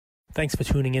Thanks for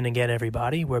tuning in again,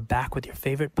 everybody. We're back with your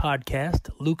favorite podcast,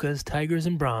 Lucas, Tigers,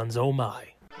 and Bronze. Oh, my.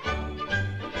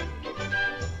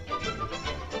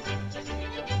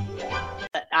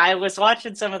 I was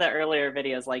watching some of the earlier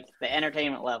videos. Like, the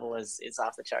entertainment level is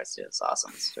off the charts, too. It's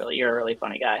awesome. You're a really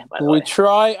funny guy, by the way. We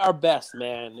try our best,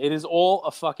 man. It is all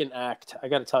a fucking act. I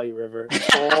got to tell you, River.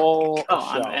 It's all Come a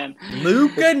on, show. man.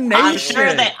 Luca Nation. I'm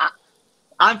sure that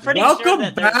I'm pretty sure Welcome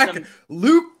that there's back, some...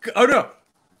 Luke. Oh no.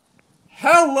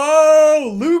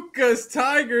 Hello, Lucas,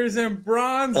 Tigers, and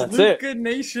Bronze. That's Luca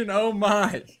Nation. Oh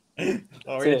my.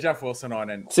 Oh, we had Jeff Wilson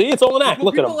on, and See, it's all an act.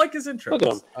 Look at people him. like his intro. Look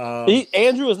at him.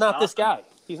 Andrew is not this guy.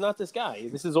 He's not this guy.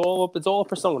 It's all a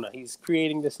persona. He's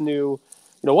creating this new,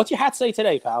 what's your hat say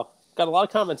today, pal? Got a lot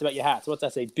of comments about your hats. What's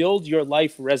that say? Build your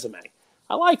life resume.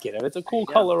 I like it, and it's a cool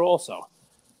color also.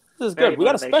 This is Very good. We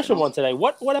got a special motivational. one today.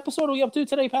 What episode are we up to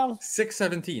today, pal?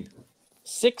 617.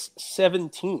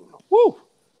 617. Woo!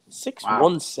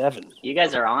 617. You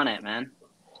guys are on it, man.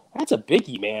 That's a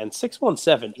biggie, man.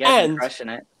 617. You guys are And crushing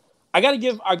it. I got to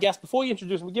give our guest, before you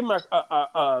introduce him, give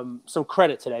him some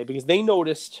credit today because they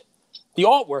noticed the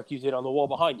artwork you did on the wall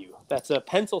behind you. That's a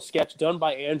pencil sketch done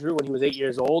by Andrew when he was 8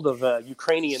 years old of a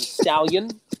Ukrainian stallion.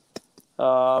 He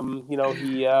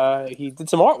did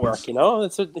some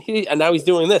artwork, and now he's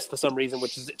doing this for some reason,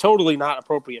 which is totally not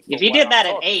appropriate. If you did that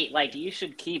at 8, like, you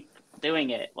should keep doing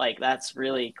it. Like, that's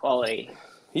really quality.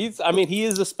 He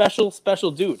is a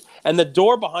special dude. And the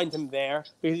door behind him there,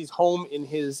 because he's home in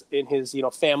his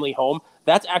family home,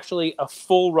 that's actually a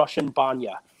full Russian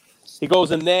banya. He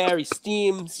goes in there, he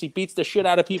steams, he beats the shit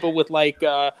out of people with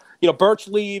birch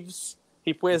leaves.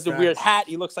 He wears the weird hat.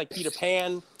 He looks like Peter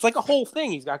Pan. It's like a whole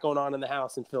thing he's got going on in the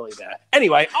house in Philly there.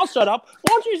 Anyway, I'll shut up. Why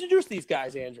don't you introduce these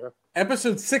guys, Andrew?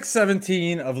 Episode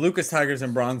 617 of Lucas, Tigers,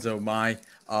 and Bronze. Oh my.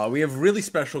 We have really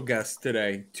special guests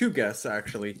today. 2 guests,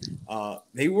 actually.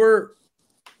 They were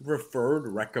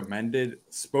recommended,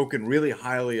 spoken really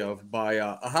highly of by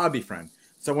a hobby friend.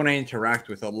 Someone I interact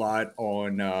with a lot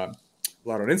on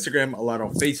Instagram, a lot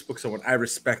on Facebook, someone I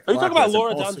respect. Are you talking about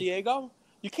Laura Don Diego?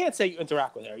 You can't say you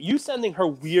interact with her. You sending her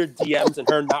weird DMs and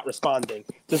her not responding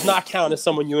does not count as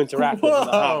someone you interact with in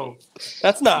the hobby.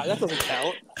 That doesn't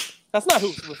count. That's not who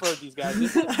referred these guys,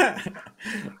 is it?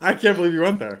 I can't believe you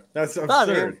went there. That's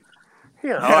absurd.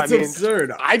 That's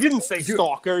absurd. I didn't say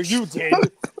stalker. You did.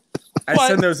 I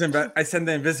send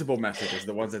the invisible messages,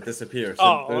 the ones that disappear.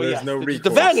 So there's no recourse.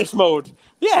 The vanish mode.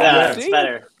 Yeah, it's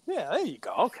better. Yeah, there you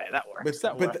go. Okay, that works.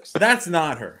 But that's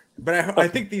not her. But I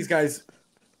think these guys.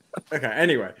 Okay.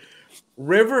 Anyway,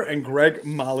 River and Greg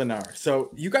Molinar.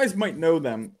 So you guys might know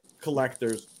them,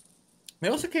 collectors. They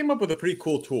also came up with a pretty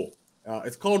cool tool.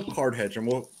 It's called Card Hedge, and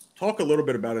we'll talk a little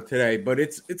bit about it today. But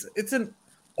it's an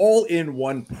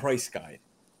all-in-one price guide.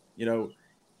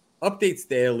 Updates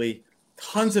daily,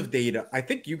 tons of data. I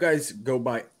think you guys go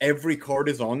by every card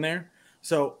is on there.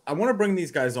 So I want to bring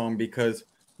these guys on because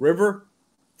River,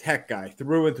 tech guy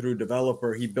through and through,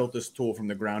 developer. He built this tool from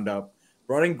the ground up.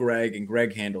 Brought in Greg, and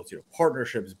Greg handles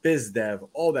partnerships, biz dev,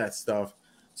 all that stuff.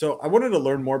 So I wanted to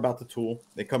learn more about the tool.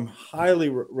 They come highly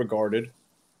regarded.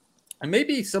 And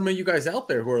maybe some of you guys out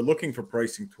there who are looking for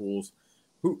pricing tools,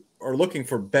 who are looking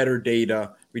for better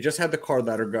data. We just had the Card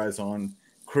Ladder guys on.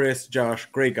 Chris, Josh,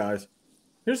 great guys.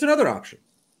 Here's another option,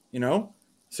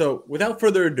 So without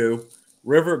further ado,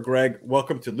 River, Greg,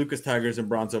 welcome to Lucas, Tigers, and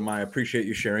Bronze. I appreciate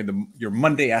you sharing your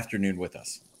Monday afternoon with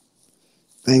us.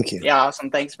 Thank you. Yeah,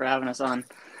 awesome. Thanks for having us on.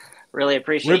 Really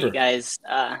appreciate River. you guys.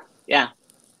 Yeah.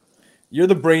 You're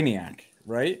the brainiac,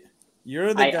 right?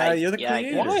 You're the guy. You're the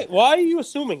creator. Why are you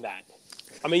assuming that?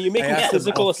 I mean, you're making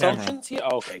physical off camera. assumptions here?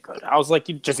 Oh, okay, good. I was like,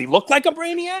 does he look like a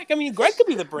brainiac? I mean, Greg could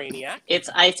be the brainiac.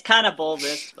 It's kind of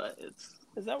bulbous, but it's...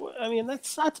 Is that what, I mean,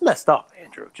 that's messed up,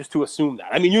 Andrew, just to assume that.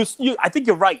 I mean, I think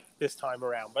you're right this time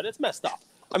around, but it's messed up.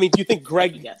 I mean, do you think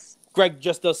Greg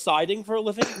just does siding for a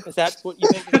living? Is that what you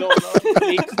think is going on?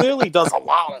 He clearly does a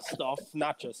lot of stuff,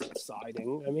 not just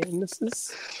siding. I mean, this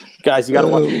is... Guys, you got to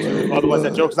watch YouTube. Otherwise,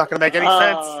 that joke's not going to make any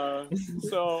sense.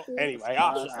 So, anyway,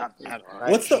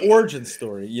 what's the origin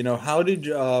story?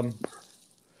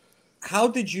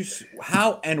 How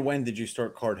and when did you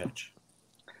start Card Hedge?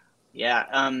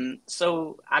 Yeah.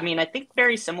 So, I mean, I think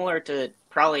very similar to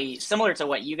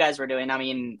what you guys were doing. I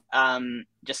mean,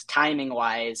 just timing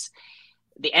wise,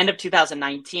 the end of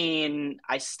 2019,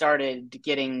 I started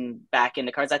getting back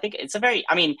into cards. I think it's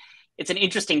an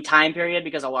interesting time period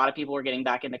because a lot of people were getting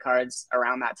back into cards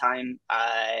around that time.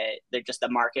 The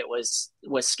market was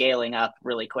scaling up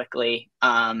really quickly.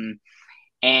 And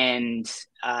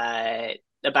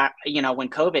about, when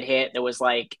COVID hit, there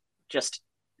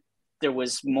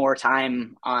was more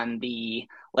time on the,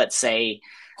 let's say,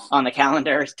 on the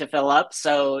calendar to fill up.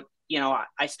 So,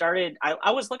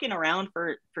 I was looking around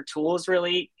for tools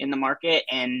really in the market,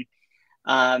 and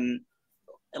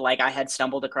like I had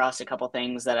stumbled across a couple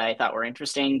things that I thought were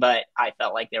interesting, but I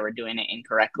felt like they were doing it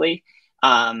incorrectly.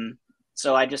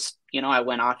 So I just, I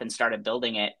went off and started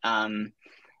building it.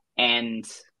 And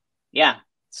yeah,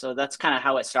 so that's kind of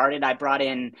how it started. I brought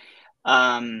in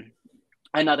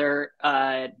another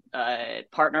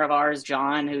partner of ours,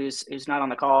 John, who's not on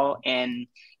the call, and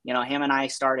him and I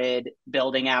started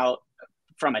building out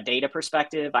from a data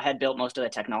perspective. I had built most of the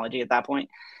technology at that point,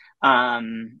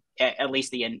 at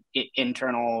least the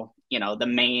internal, the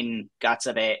main guts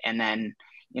of it, and then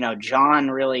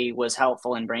John really was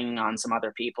helpful in bringing on some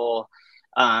other people,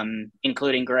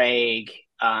 including Greg,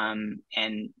 and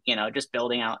just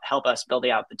help us build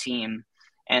out the team.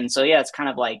 And so yeah, it's kind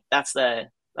of like that's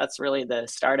really the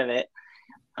start of it.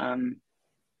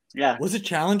 Yeah. Was it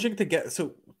challenging to get?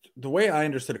 So the way I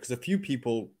understood it, because a few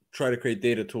people try to create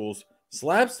data tools,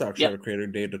 Slabstock tried to create a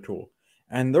data tool,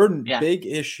 and their big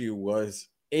issue was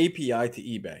API to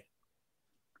eBay.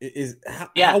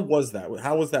 How was that?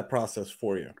 How was that process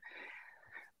for you?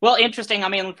 Well, interesting. I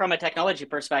mean, from a technology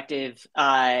perspective,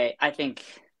 I think,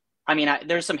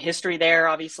 there's some history there,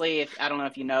 obviously. I don't know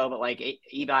if you know, but like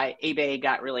eBay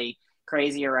got really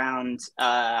crazy around,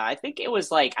 I think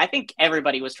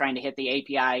everybody was trying to hit the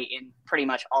API in pretty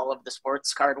much all of the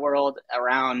sports card world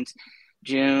around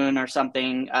June or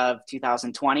something of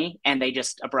 2020, and they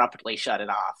just abruptly shut it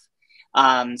off.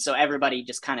 So everybody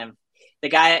just kind of,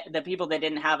 the people that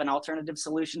didn't have an alternative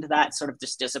solution to that sort of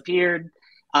just disappeared,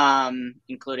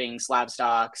 including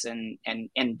Slabstocks and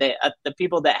the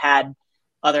people that had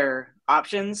other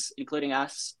options, including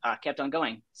us, kept on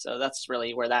going. So that's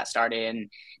really where that started. And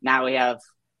now we have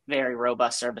very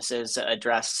robust services that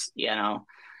address,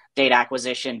 data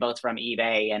acquisition, both from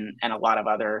eBay and a lot of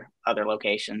other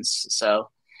locations.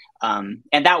 So, and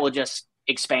that will just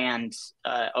expand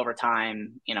over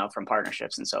time, from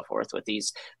partnerships and so forth with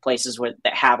these places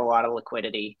that have a lot of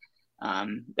liquidity,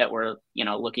 that we're,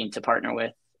 looking to partner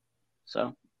with.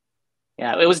 So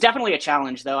yeah, it was definitely a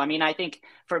challenge though. I think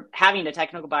for having a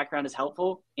technical background is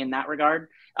helpful in that regard.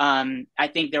 I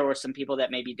think there were some people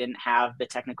that maybe didn't have the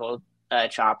technical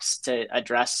chops to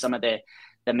address some of the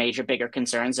major, bigger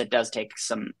concerns. It does take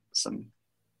some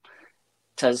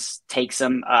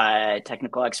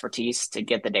technical expertise to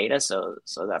get the data. So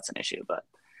that's an issue, but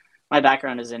my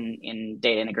background is in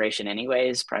data integration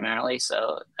anyways, primarily.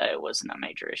 So it wasn't a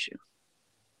major issue.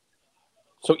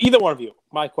 So either one of you,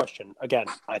 my question again,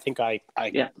 I think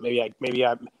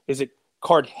is it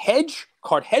Card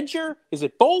Hedger? Is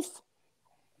it both?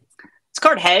 It's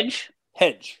Card Hedge.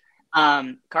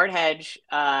 Card Hedge.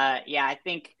 I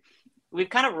think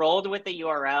we've kind of rolled with the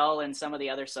URL and some of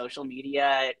the other social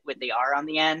media with the R on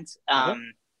the end.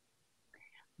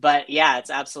 But yeah, it's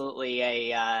absolutely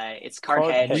it's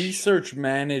Card Hedge. Research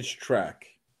Manage Track.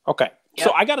 Okay. Yep.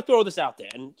 So I got to throw this out there.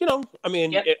 And,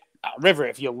 River,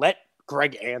 if you let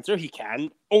Greg answer, he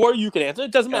can, or you can answer.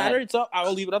 It doesn't matter. It's up. I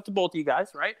will leave it up to both of you guys,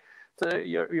 right? So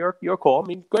your call.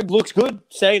 Greg looks good.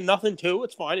 Saying nothing too.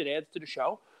 It's fine. It adds to the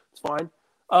show. It's fine.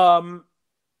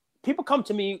 People come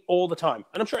to me all the time,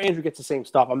 and I'm sure Andrew gets the same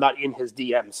stuff. I'm not in his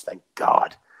DMs, thank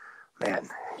God. Man,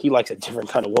 he likes a different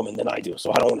kind of woman than I do,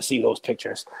 so I don't want to see those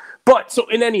pictures. But so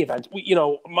in any event,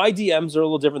 my DMs are a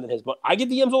little different than his, but I get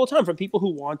DMs all the time from people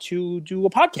who want to do a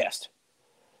podcast.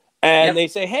 And they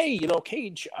say, hey,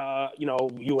 Cage,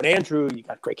 you and Andrew, you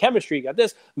got great chemistry, you got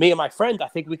this. Me and my friend, I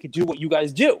think we could do what you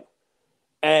guys do.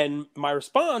 And my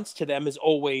response to them is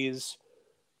always,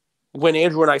 when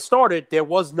Andrew and I started, there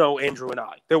was no Andrew and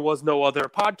I. There was no other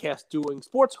podcast doing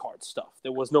sports card stuff.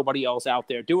 There was nobody else out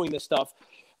there doing this stuff.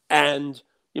 And,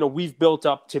 we've built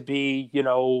up to be,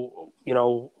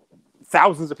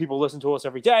 thousands of people listen to us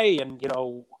every day. And,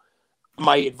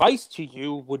 my advice to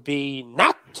you would be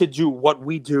not to do what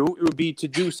we do. It would be to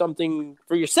do something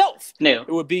for yourself. No.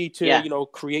 It would be to,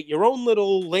 create your own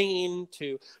little lane,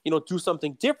 to, do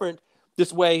something different.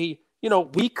 This way,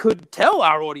 we could tell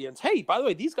our audience, hey, by the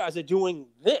way, these guys are doing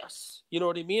this. You know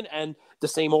what I mean? And the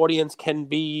same audience can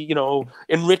be,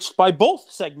 enriched by both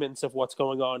segments of what's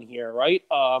going on here, right?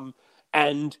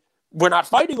 And we're not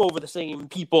fighting over the same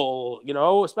people,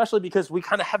 especially because we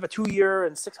kind of have a 2-year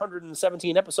and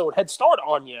 617 episode head start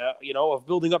on you, of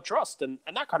building up trust and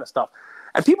that kind of stuff.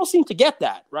 And people seem to get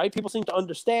that, right? People seem to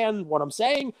understand what I'm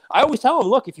saying. I always tell them,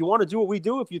 look, if you want to do what we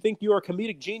do, if you think you're a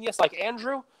comedic genius like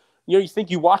Andrew, you think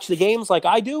you watch the games like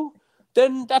I do,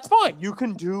 then that's fine. You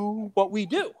can do what we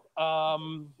do.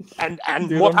 And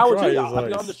more power to you. I'll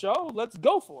be on the show. Let's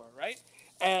go for it, right?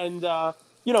 And,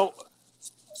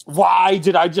 why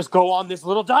did I just go on this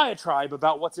little diatribe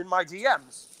about what's in my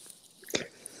DMs?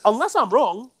 unless I'm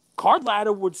wrong, Card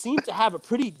Ladder would seem to have a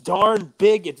pretty darn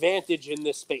big advantage in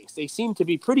this space. They seem to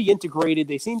be pretty integrated.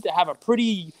 They seem to have a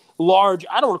pretty large,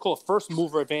 I don't want to call it first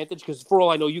mover advantage, because for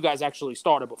all I know, you guys actually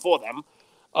started before them.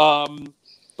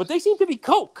 But they seem to be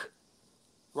Coke,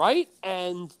 right?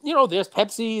 And, there's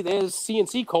Pepsi, there's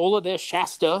CNC Cola, there's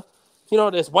Shasta,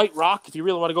 there's White Rock, if you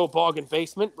really want to go bargain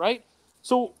basement, right?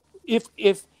 So if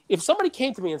somebody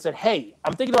came to me and said, hey,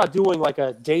 I'm thinking about doing like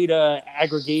a data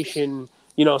aggregation,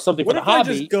 something What for the if hobby.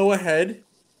 I just go ahead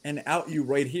and out you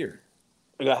right here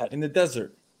Go ahead. in the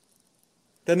desert?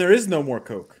 Then there is no more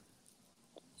Coke.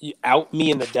 You out me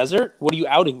in the desert? What are you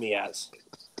outing me as?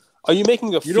 Are you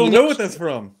making a You don't know what that's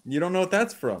from. You don't know what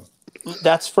that's from.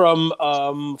 That's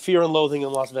from Fear and Loathing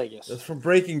in Las Vegas. That's from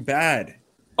Breaking Bad.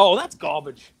 Oh, that's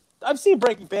garbage. I've seen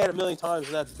Breaking Bad a million times,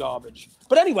 and that's garbage.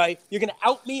 But anyway, you're going to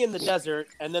out me in the desert,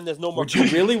 and then there's no more Would you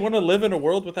really want to live in a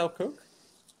world without Coke?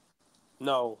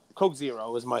 No, Coke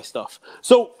Zero is my stuff.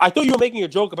 So I thought you were making a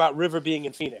joke about River being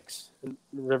in Phoenix,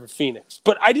 River Phoenix.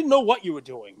 But I didn't know what you were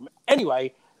doing.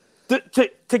 Anyway,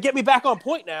 to get me back on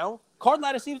point now, Card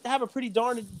Ladder seems to have a pretty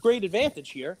darn great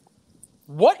advantage here.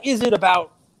 What is it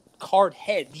about Card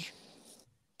Hedge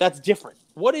that's different?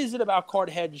 What is it about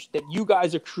Card Hedge that you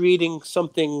guys are creating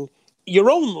something, your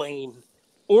own lane,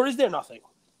 or is there nothing?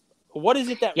 What is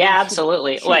it that? Yeah,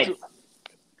 absolutely. Wait.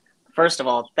 First of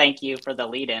all, thank you for the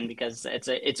lead-in, because it's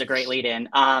a great lead-in.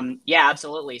 Yeah,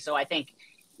 absolutely. So I think,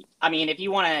 if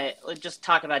you want to just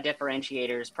talk about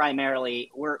differentiators,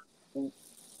 primarily we're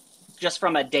just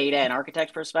from a data and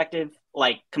architect perspective,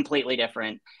 like completely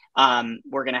different.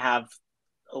 We're going to have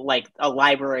like a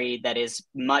library that is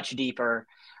much deeper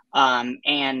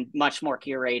and much more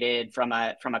curated from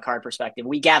a card perspective.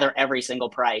 We gather every single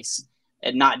price,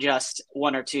 and not just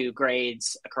one or two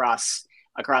grades across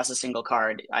a single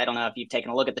card. I don't know if you've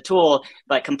taken a look at the tool,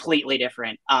 but completely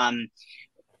different.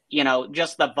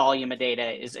 Just the volume of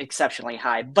data is exceptionally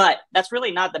high, but that's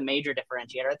really not the major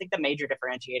differentiator. I think the major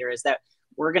differentiator is that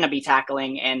we're going to be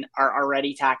tackling and are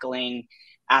already tackling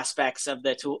aspects of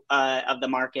the tool, of the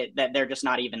market that they're just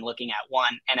not even looking at.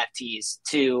 One, NFTs;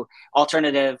 two,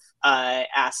 alternative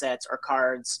assets or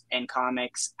cards and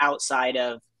comics outside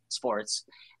of sports.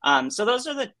 So those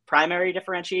are the primary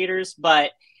differentiators,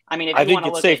 but if I you think want to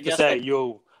it's look safe at to just say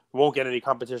you won't get any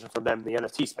competition from them in the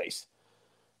NFT space.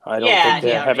 I don't Yeah, think they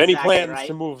yeah, have any exactly, plans right?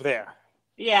 to move there.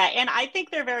 Yeah, and I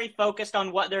think they're very focused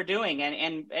on what they're doing,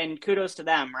 and kudos to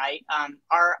them, right?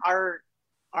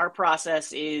 Our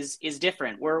process is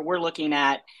different. We're looking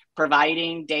at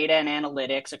providing data and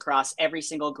analytics across every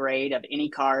single grade of any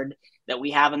card that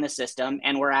we have in the system,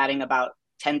 and we're adding about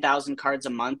 10,000 cards a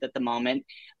month at the moment.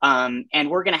 And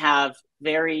we're going to have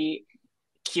very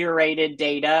curated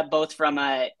data, both from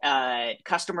a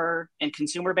customer and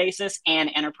consumer basis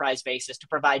and enterprise basis, to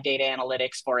provide data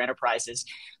analytics for enterprises.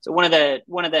 So one of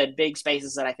the big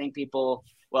spaces that I think people,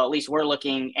 well, at least we're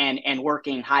looking and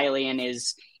working highly in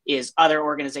is other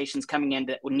organizations coming in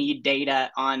that need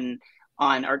data on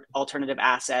our alternative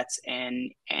assets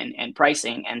and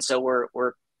pricing. And so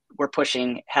we're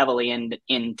pushing heavily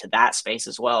into that space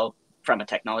as well from a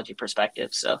technology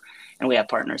perspective. So, and we have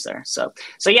partners there. So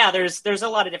yeah, there's a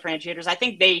lot of differentiators. I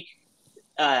think they,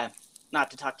 not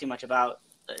to talk too much about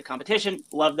competition,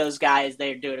 love those guys.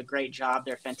 They're doing a great job.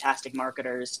 They're fantastic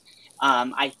marketers.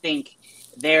 I think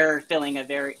they're filling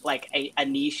a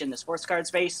niche in the sports card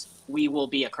space. We will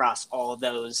be across all of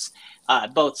those,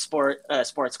 both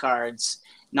sports cards,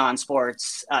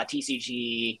 non-sports,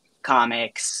 TCG,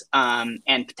 comics,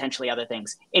 and potentially other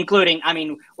things, including,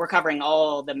 we're covering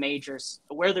all the majors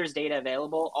where there's data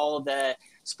available, all of the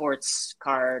sports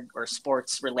card or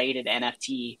sports related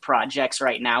NFT projects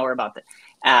right now. We're about to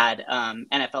add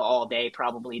NFL All Day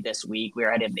probably this week.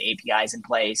 We're adding the APIs in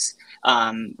place.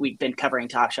 We've been covering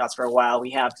Top Shots for a while.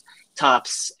 We have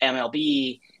Topps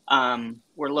MLB.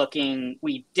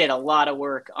 We did a lot of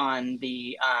work on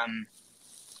the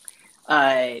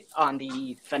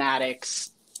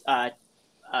Fanatics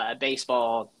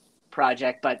baseball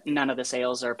project, but none of the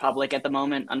sales are public at the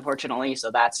moment, unfortunately. So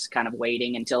that's kind of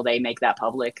waiting until they make that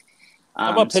public.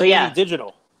 How about Panini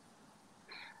Digital?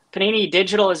 Panini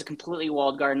Digital is a completely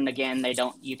walled garden. Again,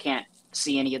 you can't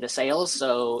see any of the sales.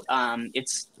 So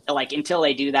it's like, until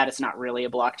they do that, it's not really a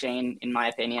blockchain, in my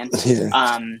opinion.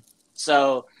 Yeah.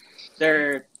 So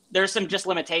there's some just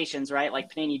limitations, right?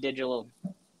 Like Panini Digital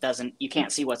you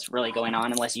can't see what's really going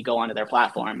on unless you go onto their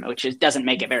platform, which doesn't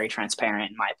make it very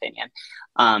transparent, in my opinion.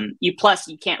 You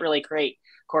can't really create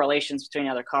correlations between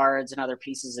other cards and other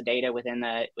pieces of data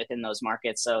within those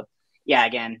markets. So yeah,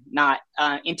 again, not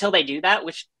until they do that,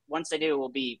 which once they do, we'll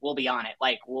be on it.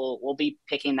 Like we'll be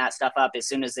picking that stuff up as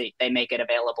soon as they make it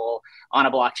available on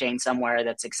a blockchain somewhere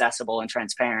that's accessible and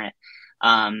transparent.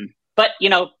 But you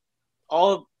know,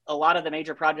 a lot of the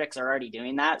major projects are already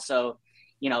doing that. So,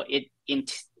 you know,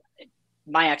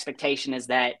 my expectation is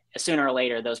that sooner or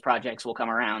later those projects will come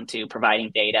around to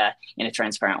providing data in a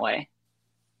transparent way.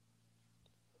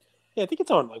 Yeah, I think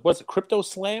it's on like what's it, Crypto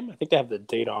Slam? I think they have the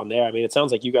data on there. I mean, it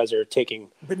sounds like you guys are taking,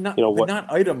 but not not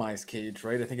itemized, Cage,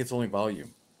 right? I think it's only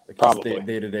volume, like probably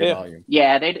day-to-day volume.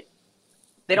 Yeah, they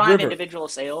don't have individual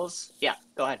sales. Yeah,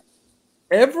 go ahead.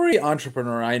 Every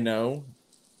entrepreneur I know,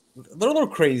 they're a little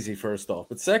crazy, first off,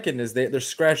 but second is they're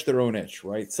scratch their own itch,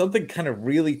 right? Something kind of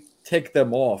really ticked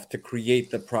them off to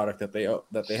create the product that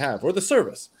they have or the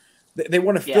service. They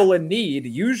want to fill a need.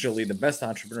 Usually, the best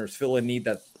entrepreneurs fill a need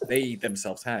that they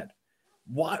themselves had.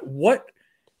 What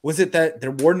was it that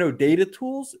there were no data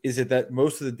tools? Is it that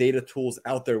most of the data tools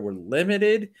out there were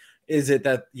limited? Is it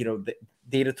that, you know, the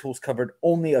data tools covered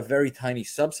only a very tiny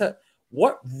subset?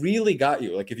 What really got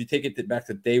you? Like, if you take it back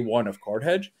to day one of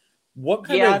CardHedge, what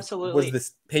kind of was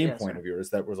this pain point of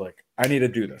yours that was like, I need to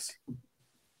do this?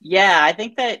 Yeah, I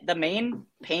think that the main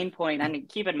pain point, and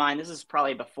keep in mind, this is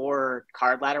probably before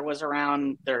Card Ladder was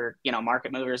around, their, you know,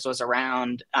 Market Movers was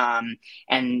around,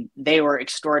 and they were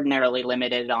extraordinarily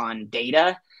limited on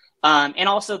data. And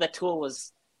also the tool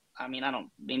was, I mean, I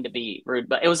don't mean to be rude,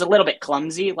 but it was a little bit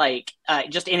clumsy, like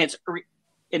just in its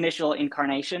initial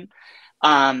incarnation.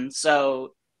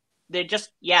 So they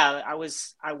just,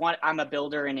 I'm a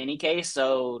builder in any case.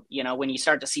 So, you know, when you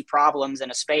start to see problems in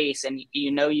a space and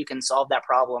you know you can solve that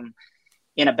problem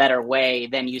in a better way,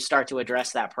 then you start to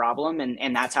address that problem.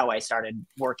 And that's how I started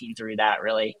working through that,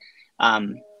 really.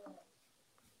 And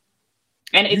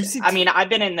I mean, I've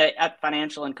been in the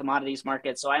financial and commodities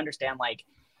market, so I understand like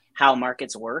how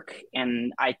markets work.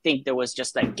 And I think there was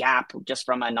just a gap just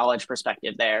from a knowledge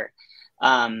perspective there,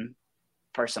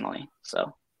 personally.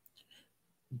 So.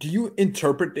 Do you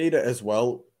interpret data as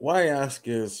well? Why I ask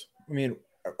is, I mean,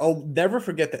 I'll never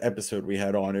forget the episode we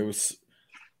had on. It was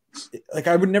like,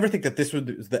 I would never think that this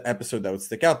was the episode that would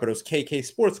stick out, but it was KK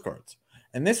Sports Cards.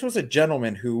 And this was a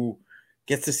gentleman who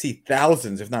gets to see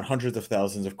thousands, if not hundreds of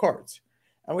thousands of cards.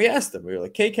 And we asked him, we were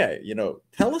like, KK, you know,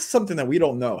 tell us something that we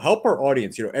don't know. Help our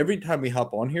audience. You know, every time we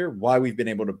hop on here, why we've been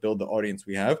able to build the audience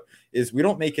we have is we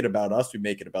don't make it about us, we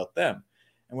make it about them.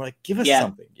 And we're like, give us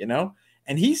something, you know?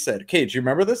 And he said, Cage, do you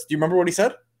remember this? Do you remember what he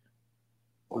said?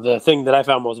 The thing that I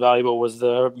found most valuable was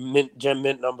the gem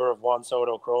mint number of Juan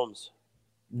Soto Chromes.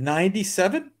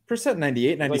 97%,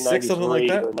 98, 96, something like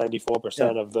that. Or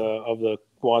 94% of the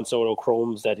Juan Soto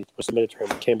Chromes that were submitted to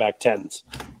him came back tens.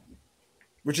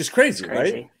 Which is crazy,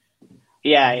 right?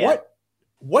 Yeah.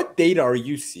 What data are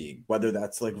you seeing? Whether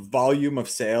that's like volume of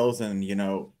sales and, you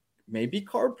know, maybe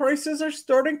card prices are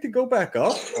starting to go back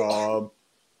up.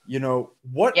 You know,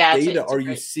 what data are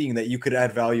you seeing that you could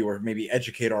add value or maybe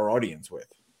educate our audience with?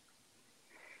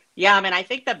 Yeah, I mean, I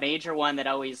think the major one that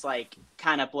always like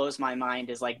kind of blows my mind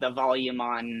is like the volume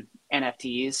on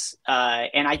NFTs.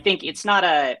 And I think it's not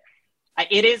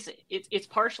it's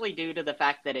partially due to the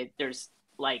fact that there's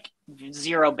like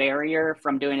zero barrier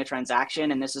from doing a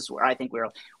transaction. And this is where I think we're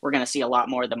going to see a lot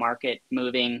more of the market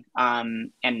moving.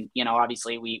 And, you know,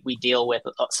 obviously we deal with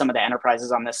some of the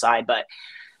enterprises on this side, but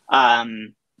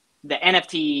the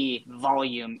NFT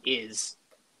volume is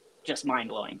just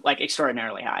mind-blowing, like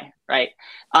extraordinarily high, right?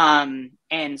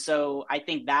 And so I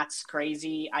think that's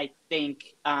crazy. I think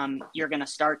you're going to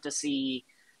start to see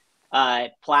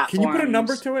platforms. Can you put a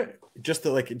number to it? Just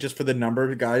for the number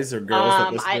of guys or girls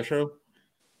that listen to the show?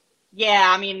 Yeah,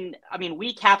 I mean,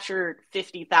 we capture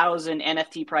 50,000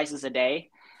 NFT prices a day.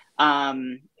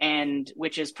 And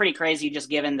which is pretty crazy just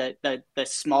given the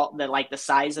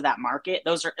size of that market.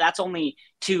 That's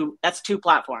two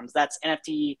platforms. That's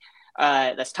NFT,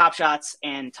 that's Top Shots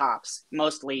and Tops,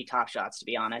 mostly Top Shots, to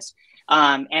be honest.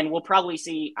 And we'll probably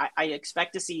see, I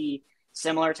expect to see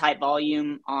similar type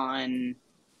volume on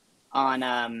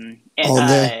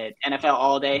NFL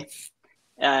All Day.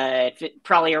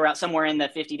 Probably around somewhere in the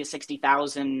 50 to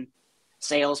 60,000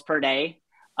 sales per day.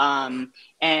 And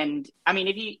I mean,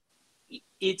 if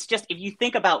you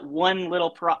think about one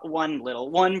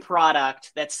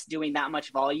product that's doing that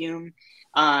much volume,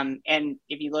 and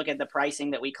if you look at the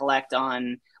pricing that we collect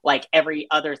on like every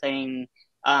other thing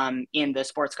in the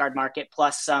sports card market,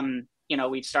 plus some, you know,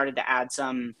 we've started to add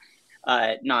some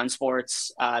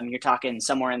non-sports. You're talking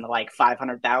somewhere in the like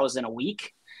 500,000 a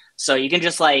week. So you can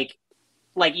just like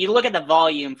you look at the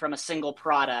volume from a single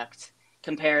product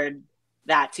compared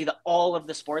that to all of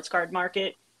the sports card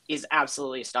market is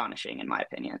absolutely astonishing in my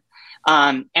opinion.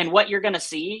 And what you're going to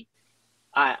see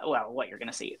what you're going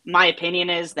to see. My opinion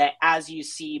is that as you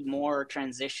see more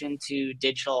transition to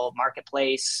digital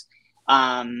marketplace,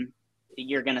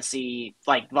 you're going to see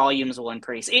like volumes will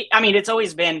increase. It's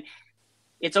always been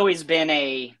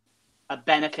a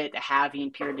benefit to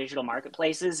having pure digital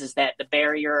marketplaces is that the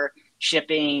barrier,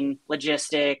 shipping,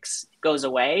 logistics goes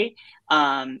away,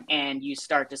 and you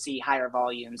start to see higher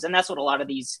volumes. And that's what a lot of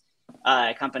these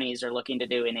companies are looking to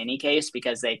do in any case,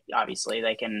 because they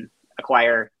can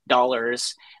acquire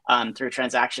dollars through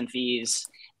transaction fees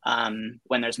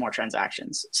when there's more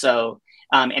transactions. So,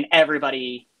 and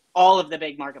all of the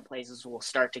big marketplaces will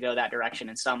start to go that direction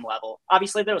in some level.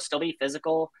 Obviously, there will still be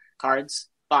physical cards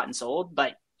bought and sold,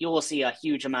 but you will see a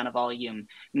huge amount of volume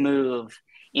move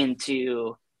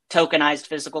into tokenized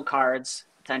physical cards,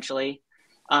 potentially,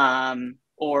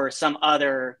 or some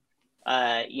other,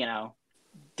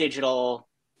 digital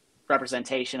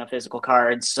representation of physical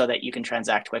cards so that you can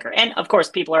transact quicker. And of course,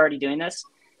 people are already doing this.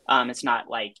 It's not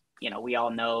like, we all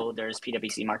know there's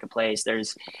PWC Marketplace.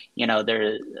 There's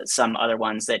some other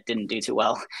ones that didn't do too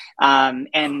well. But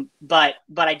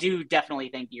I do definitely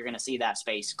think you're going to see that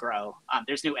space grow.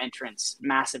 There's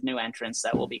massive new entrants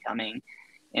that will be coming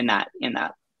in that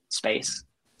space.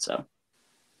 So,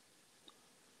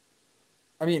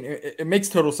 I mean, it makes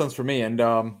total sense for me. And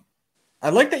I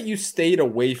like that you stayed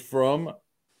away from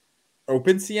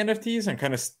OpenSea NFTs and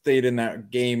kind of stayed in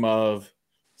that game of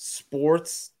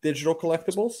sports digital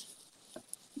collectibles.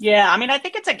 Yeah, I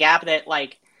think it's a gap that,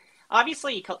 like,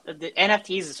 obviously the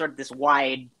NFTs is sort of this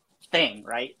wide thing,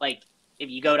 right? Like, if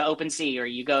you go to OpenSea or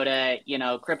you go to,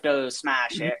 Crypto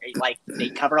Smash, like, they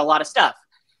cover a lot of stuff.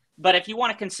 But if you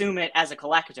want to consume it as a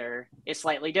collector, it's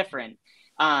slightly different.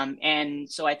 And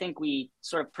so I think we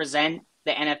sort of present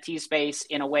the NFT space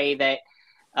in a way that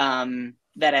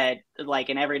like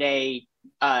an everyday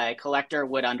collector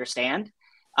would understand,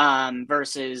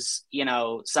 versus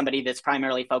somebody that's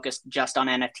primarily focused just on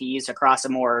NFTs across a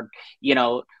more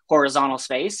horizontal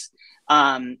space.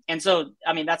 And so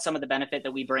that's some of the benefit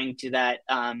that we bring to that,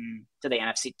 to the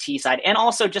NFT side, and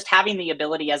also just having the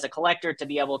ability as a collector to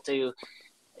be able to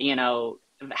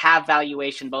have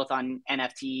valuation both on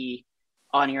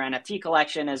your NFT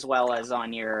collection as well as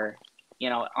on your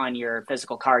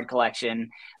physical card collection.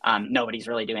 Nobody's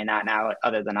really doing that now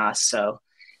other than us. So,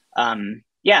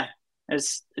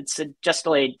 it's just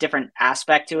a different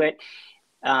aspect to it.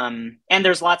 And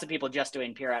there's lots of people just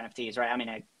doing pure NFTs,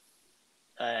 right?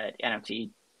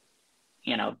 NFT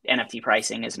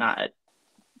pricing is not an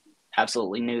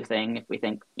absolutely new thing if we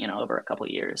think, over a couple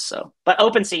of years. So, but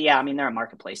OpenSea, they're a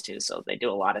marketplace too. So they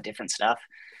do a lot of different stuff.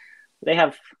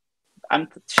 I'm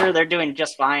sure they're doing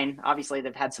just fine. Obviously,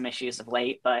 they've had some issues of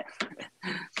late, but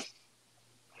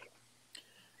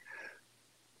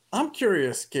I'm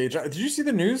curious, Cage. Did you see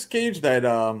the news, Cage,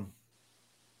 that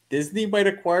Disney might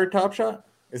acquire Top Shot?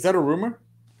 Is that a rumor?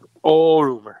 All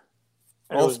rumor.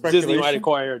 All speculation? Disney might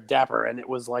acquire Dapper, and it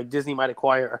was like Disney might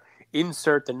acquire,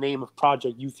 insert the name of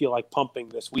project you feel like pumping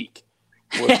this week,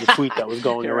 was the tweet that was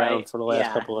going around right. for the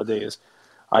last couple of days.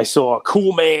 I saw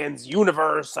Cool Man's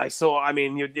Universe.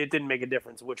 It didn't make a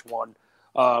difference which one.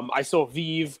 I saw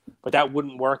Vive, but that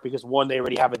wouldn't work because, one, they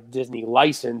already have a Disney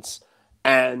license,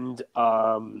 and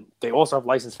they also have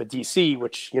license for DC,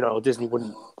 which, Disney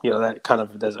wouldn't, that kind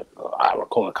of, there's I don't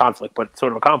call it a conflict, but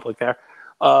sort of a conflict there.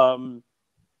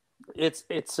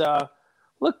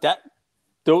 Look,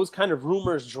 those kind of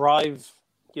rumors drive,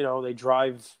 they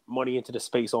drive money into the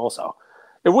space also.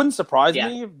 It wouldn't surprise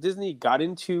me if Disney got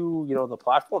into, the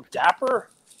platform.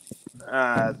 Dapper,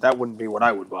 that wouldn't be what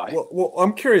I would buy. Well,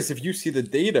 I'm curious if you see the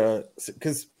data,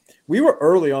 because we were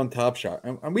early on Top Shot,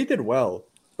 and we did well.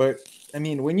 But,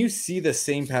 when you see the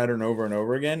same pattern over and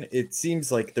over again, it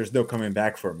seems like there's no coming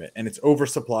back from it. And it's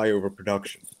oversupply,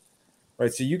 overproduction.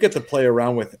 Right? So you get to play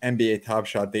around with NBA Top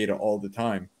Shot data all the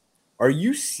time. Are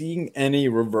you seeing any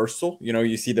reversal?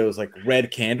 You see those, like, red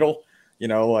candle,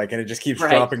 and it just keeps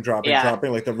dropping,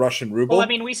 like the Russian ruble. Well,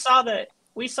 we saw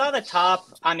the top,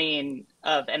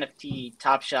 of NFT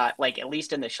Top Shot, like, at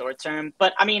least in the short term.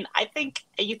 But I think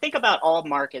you think about all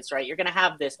markets, right? You're going to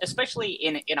have this, especially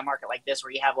in a market like this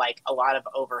where you have like a lot of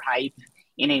overhype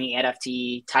in any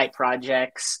NFT type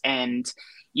projects, and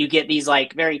you get these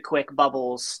like very quick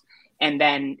bubbles, and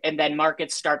then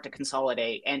markets start to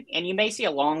consolidate, and you may see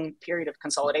a long period of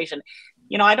consolidation.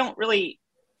 I don't really.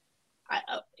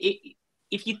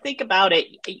 If you think about it,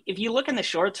 if you look in the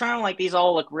short term, like these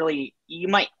all look really, you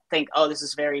might think, oh, this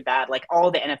is very bad. Like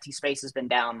all the NFT space has been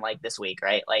down like this week,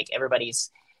 right? Like everybody's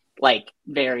like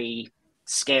very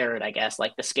scared, I guess.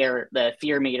 Like the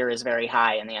fear meter is very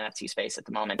high in the NFT space at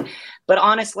the moment. But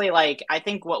honestly, like I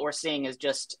think what we're seeing is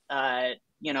just,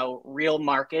 real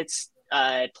markets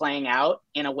playing out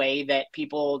in a way that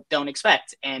people don't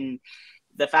expect. And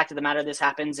the fact of the matter, this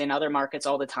happens in other markets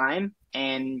all the time,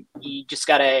 and you just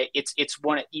gotta. It's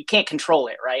one you can't control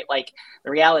it, right? Like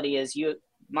the reality is,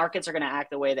 markets are going to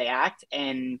act the way they act,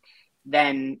 and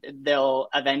then they'll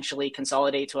eventually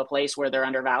consolidate to a place where they're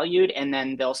undervalued, and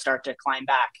then they'll start to climb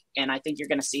back. And I think you're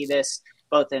going to see this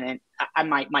both in.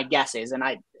 My guess is, and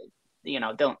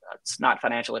it's not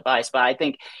financial advice, but I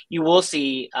think you will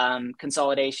see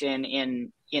consolidation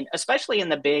in especially in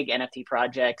the big NFT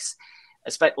projects,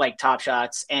 like Top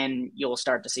Shots, and you'll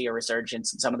start to see a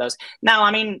resurgence in some of those. Now,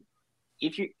 I mean,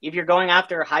 if you're going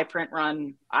after high print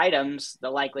run items,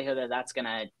 the likelihood that that's going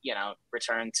to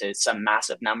return to some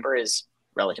massive number is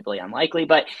relatively unlikely.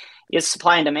 But its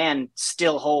supply and demand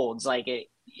still holds. Like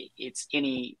it's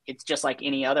just like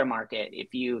any other market.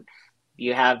 If you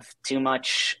have too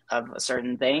much of a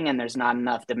certain thing and there's not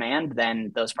enough demand,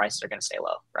 then those prices are going to stay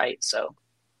low, right? So,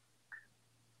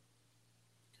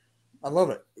 I love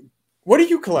it. What do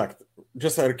you collect?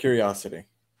 Just out of curiosity.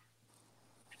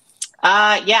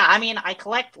 Yeah, I mean, I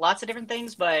collect lots of different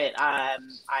things, but I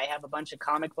have a bunch of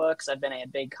comic books. I've been a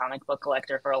big comic book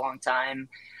collector for a long time.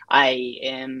 I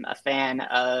am a fan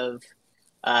of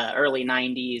early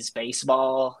 90s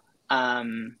baseball,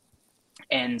 and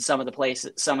some of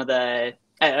the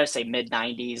I say mid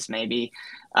 90s maybe.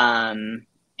 And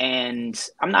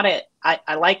I'm not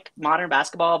I like modern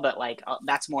basketball, but like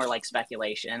that's more like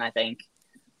speculation, I think.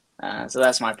 So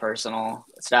that's my personal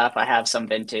stuff. I have some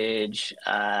vintage.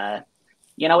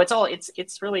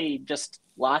 It's really just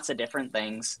lots of different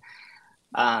things.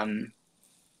 Comics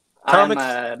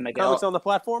on the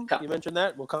platform. You mentioned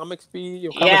that. Will comics be?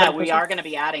 We are going to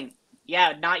be adding.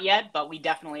 Yeah, not yet, but we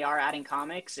definitely are adding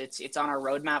comics. It's on our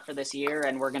roadmap for this year,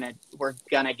 and we're gonna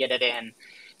get it in.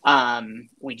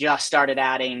 We just started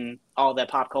adding all the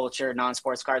pop culture,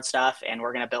 non-sports card stuff, and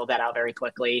we're gonna build that out very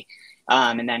quickly.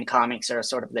 And then comics are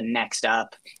sort of the next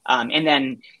up. And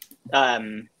then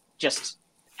just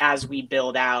as we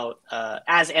build out,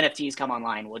 as NFTs come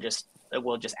online, we'll just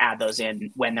add those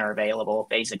in when they're available,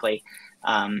 basically.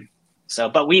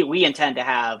 But we intend to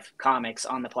have comics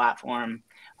on the platform.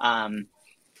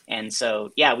 And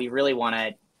so, yeah, we really want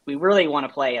to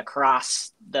play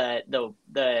across the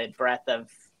breadth of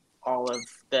all of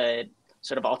the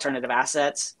sort of alternative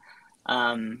assets,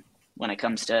 when it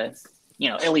comes to,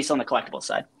 at least on the collectible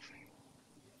side.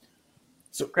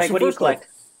 So, Greg, what do you collect?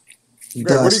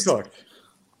 Greg, what do you collect?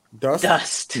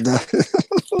 Dust?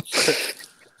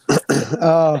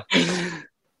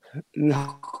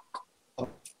 No.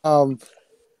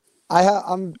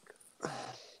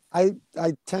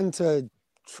 I tend to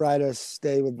try to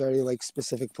stay with very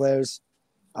specific players.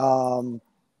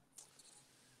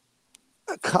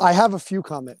 I have a few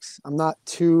comics. I'm not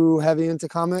too heavy into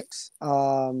comics.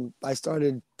 I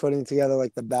started putting together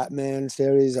the Batman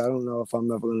series. I don't know if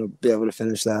I'm ever going to be able to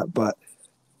finish that, but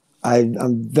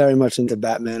I'm very much into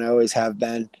Batman. I always have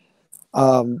been.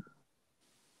 Greg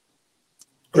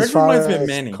as far reminds me of as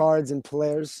Manny. Cards and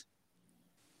players.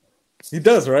 He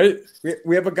does, right?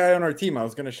 We have a guy on our team. I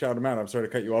was going to shout him out. I'm sorry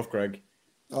to cut you off, Greg.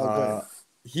 Oh,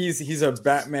 He's a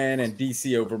Batman and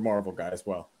DC over Marvel guy as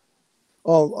well.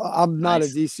 Oh, I'm not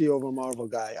Nice. a DC over Marvel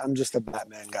guy. I'm just a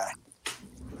Batman guy.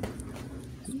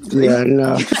 Yeah,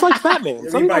 no. Just like Batman. I mean,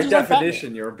 by Sometimes just like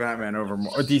definition, you're a Batman over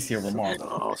or DC over Marvel.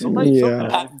 Oh,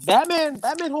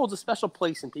 Batman holds a special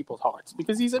place in people's hearts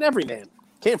because he's an everyman.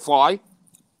 Can't fly.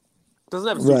 Doesn't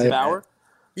have a superpower.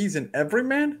 He's an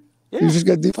everyman? Yeah. You just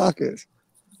got deep pockets.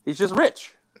 He's just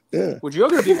rich. Yeah. Which you're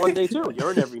going to be one day too.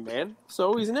 You're an everyman.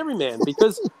 So he's an everyman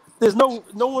because there's no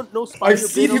spider. I've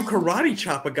seen bit him him. karate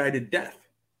chop a guy to death.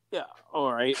 Yeah,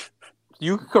 all right.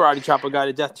 You could karate chop a guy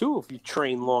to death too if you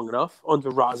train long enough under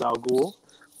Ra's al Ghul.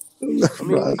 I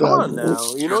mean, come on now.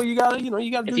 You gotta do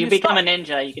If you your become stuff. a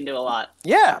ninja, you can do a lot.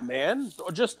 Yeah, man.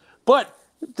 But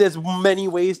there's many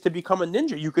ways to become a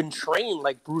ninja. You can train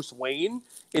like Bruce Wayne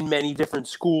in many different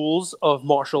schools of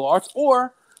martial arts,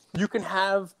 or you can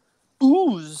have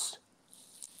ooze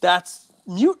that's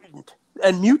mutant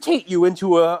and mutate you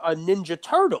into a ninja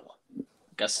turtle.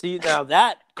 See, now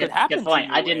that could happen. Good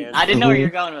point. To you, I didn't know where you're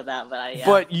going with that, but yeah.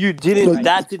 But you didn't.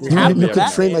 That didn't happen. You to could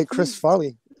Batman. train like Chris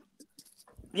Farley.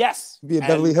 Yes. Be a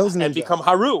Beverly Hills ninja. And become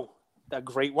Haru, that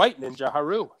great white ninja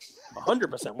Haru.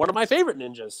 100%. One of my favorite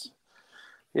ninjas.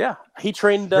 Yeah. He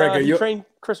trained Greg, trained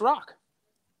Chris Rock.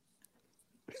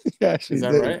 Yeah, Is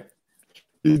that right?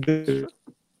 He did.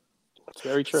 It's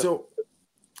very true. So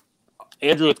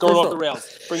Andrew, it's going First off off- the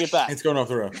rails. Bring it back. it's going off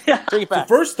the road. Bring it So back.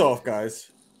 first off, guys,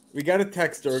 we got a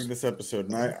text during this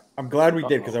episode, and I'm glad we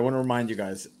did because I want to remind you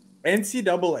guys,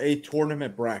 NCAA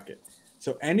tournament bracket.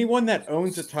 So anyone that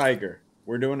owns a Tiger,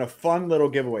 we're doing a fun little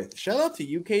giveaway. Shout out to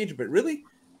you, Cage, but really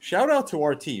shout out to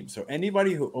our team. So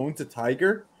anybody who owns a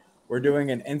Tiger, we're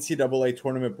doing an NCAA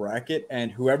tournament bracket, and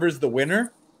whoever's the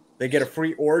winner, they get a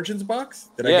free Origins box.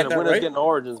 Did I get that right? Yeah, the winner's getting an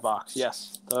Origins box.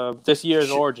 Yes, this year's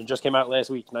Origin just came out last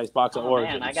week. Nice box of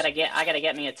Origins. Man, I gotta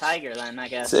get me a Tiger then. I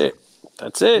guess.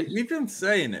 That's it. We've been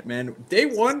saying it, man. Day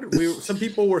one, some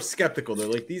people were skeptical. They're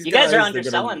like, these you guys are they're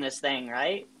underselling this thing,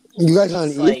 right? You guys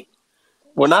on Like,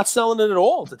 we're not selling it at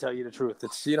all, to tell you the truth.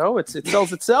 It's it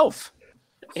sells itself.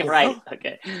 right?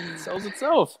 Okay. It sells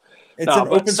itself. It's an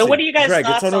open. So what do you guys Greg,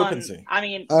 thoughts it's on on? OpenSea. I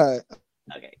mean, all right.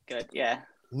 okay, good, yeah.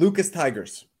 Lucas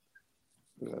Tigers.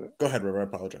 Go ahead, River. I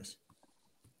apologize.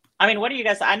 I mean, what do you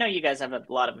guys? I know you guys have a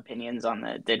lot of opinions on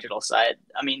the digital side.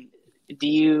 I mean, do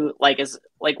you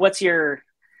what's your?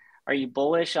 Are you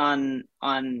bullish on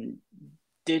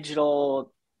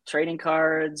digital trading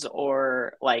cards,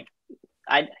 or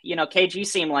Cage? You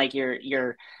seem like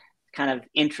you're kind of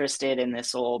interested in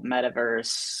this old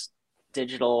metaverse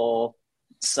digital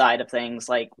side of things.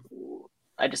 Like,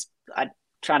 I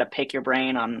try to pick your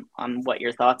brain on what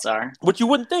your thoughts are. Which you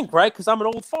wouldn't think, right? Because I'm an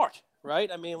old fart, right?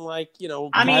 I mean,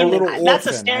 that's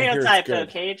a stereotype, though,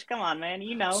 Cage. Come on, man.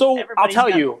 So I'll tell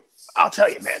you,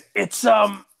 man. It's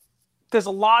there's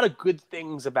a lot of good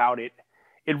things about it.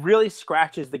 It really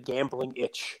scratches the gambling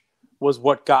itch. Was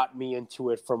what got me into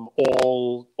it from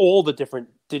all the different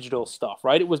digital stuff,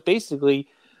 right? It was basically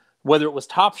whether it was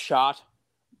Top Shot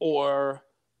or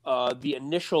the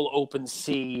initial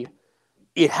OpenSea.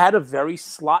 It had a very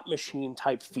slot machine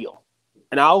type feel.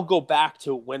 And I'll go back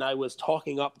to when I was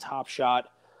talking up Top Shot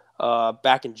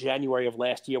back in January of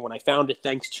last year when I found it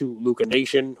thanks to Luca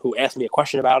Nation, who asked me a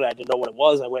question about it. I didn't know what it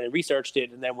was. I went and researched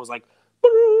it and then was like,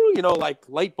 like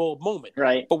light bulb moment.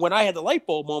 Right. But when I had the light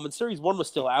bulb moment, Series 1 was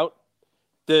still out.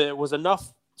 There was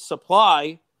enough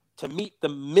supply to meet the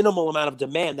minimal amount of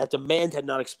demand. That demand had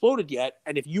not exploded yet.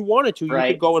 And if you wanted to, you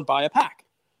could go and buy a pack.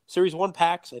 Series 1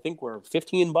 packs, I think, were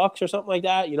 $15 or something like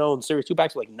that. And Series 2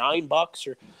 packs were like $9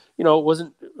 or, it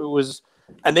was,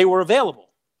 and they were available.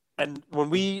 And when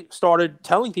we started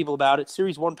telling people about it,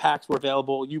 Series 1 packs were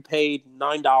available. You paid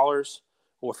 $9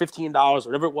 or $15,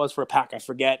 whatever it was for a pack, I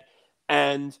forget.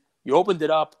 And you opened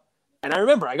it up. And I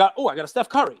remember I got a Steph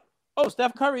Curry. Oh,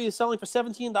 Steph Curry is selling for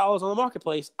 $17 on the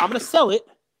marketplace. I'm going to sell it,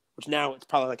 which now it's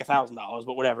probably like $1,000,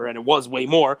 but whatever. And it was way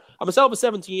more. I'm going to sell it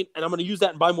for $17 and I'm going to use that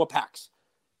and buy more packs.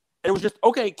 And it was just,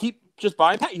 okay, just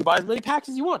buying packs. You buy as many packs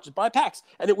as you want. Just buy packs.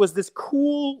 And it was this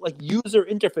cool, user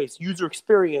interface, user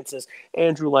experiences,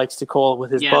 Andrew likes to call it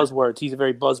with his buzzwords. He's a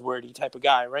very buzzwordy type of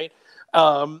guy, right?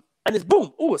 And it's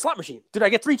boom. Oh, a slot machine. Did I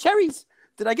get 3 cherries?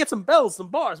 Did I get some bells, some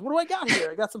bars? What do I got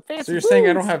here? I got some fancy So you're saying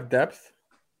I don't have depth?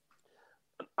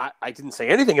 I didn't say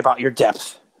anything about your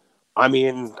depth. I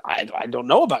mean, I don't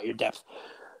know about your depth.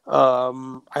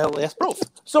 I'll ask both.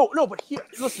 So no, but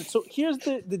listen. So here's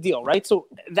the deal, right? So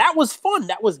that was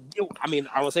fun. I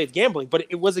won't say it's gambling, but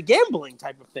it was a gambling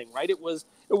type of thing, right? It was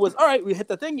all right. We hit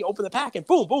the thing. You open the pack, and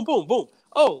boom, boom, boom, boom.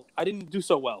 Oh, I didn't do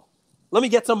so well. Let me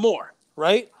get some more,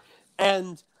 right?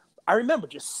 And I remember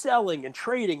just selling and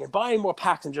trading and buying more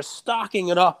packs and just stocking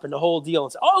it up and the whole deal.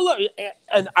 And say, oh look,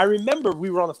 and I remember we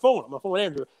were on the phone. I'm on the phone with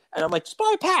Andrew, and I'm like, just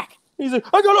buy a pack. He's like,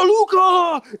 I got a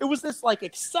Luca. It was this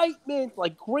excitement,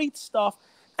 great stuff.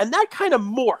 And that kind of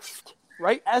morphed,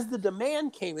 right? As the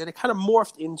demand came in, it kind of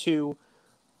morphed into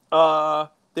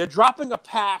they're dropping a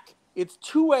pack. It's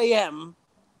 2 a.m.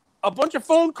 A bunch of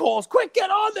phone calls. Quick,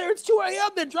 get on there. It's 2 a.m.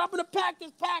 They're dropping a pack.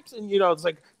 There's packs. And, it's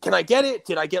like, can I get it?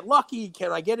 Did I get lucky?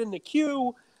 Can I get in the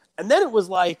queue? And then it was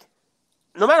like,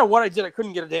 no matter what I did, I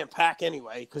couldn't get a damn pack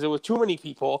anyway because there was too many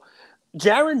people.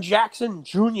 Jaren Jackson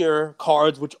Jr.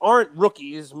 cards, which aren't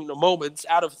rookies, moments,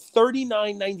 out of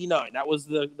 $39.99. That was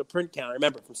the print count, I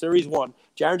remember, from Series 1.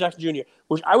 Jaren Jackson Jr.,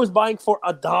 which I was buying for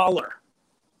 $1.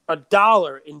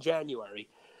 $1 in January.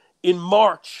 In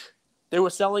March, they were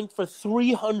selling for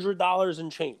 $300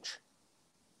 and change.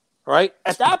 Right?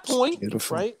 At that point,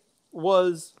 right,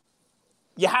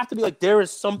 you have to be like, there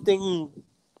is something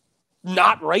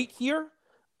not right here.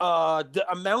 The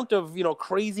amount of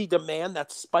crazy demand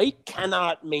that Spike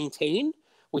cannot maintain.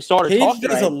 We started Cage talking.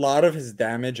 does a lot of his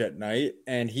damage at night,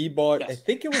 and he bought I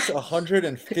think it was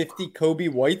 150 Kobe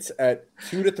Whites at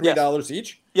 $2 to $3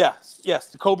 each. Yes,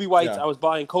 the Kobe Whites. Yeah. I was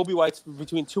buying Kobe Whites for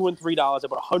between $2 and $3. I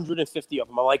bought 150 of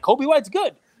them. I'm like, Kobe White's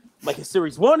good. Like, a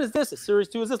Series 1 is this, a Series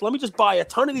 2 is this. Let me just buy a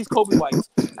ton of these Kobe Whites.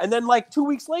 And then 2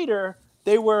 weeks later,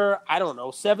 they were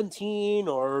 $17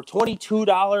 or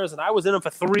 $22, and I was in them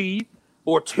for $3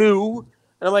 or $2.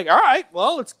 And I'm like, all right,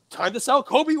 well, it's time to sell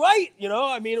Kobe White. It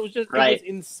was just it was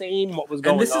insane what was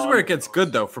going on. And this is where it gets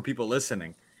good, though, for people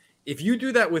listening. If you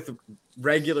do that with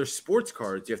regular sports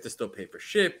cards, you have to still pay for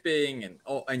shipping and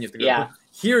you have to go. Yeah.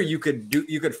 Here you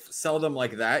could sell them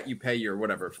like that. You pay your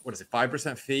whatever, what is it,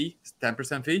 5% fee,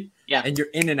 10% fee? Yeah. And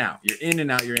you're in and out. You're in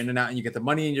and out, and you get the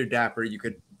money in your Dapper. You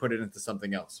could put it into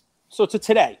something else. So to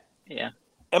today, Yeah.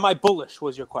 am I bullish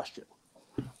was your question.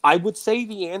 I would say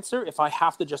the answer, if I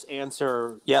have to just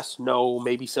answer yes, no,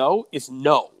 maybe so, is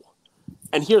no.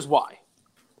 And here's why.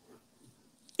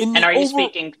 And are you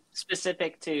speaking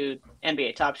specific to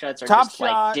NBA Top Shots or Top just Shot,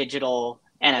 like digital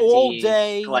NFT all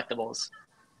day collectibles?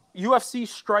 UFC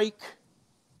Strike,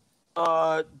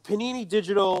 Panini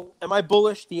Digital, am I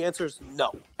bullish? The answer is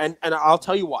no. And I'll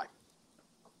tell you why.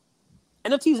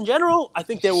 NFTs in general, I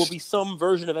think there will be some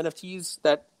version of NFTs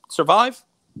that survive.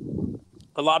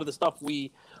 A lot of the stuff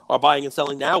we are buying and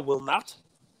selling now will not.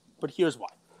 But here's why.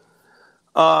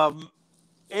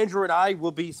 Andrew and I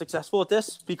will be successful at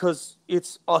this because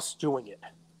it's us doing it.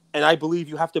 And I believe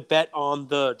you have to bet on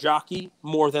the jockey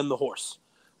more than the horse.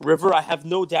 River, I have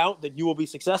no doubt that you will be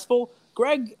successful.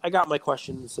 Greg, I got my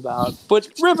questions about. But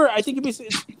River, I think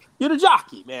you're the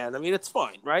jockey, man. I mean, it's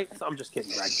fine, right? I'm just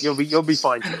kidding, Greg. You'll be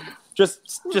fine too.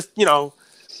 Just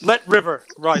let River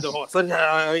ride the horse.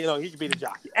 He can be the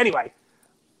jockey. Anyway,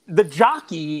 the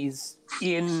jockeys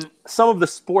in some of the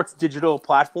sports digital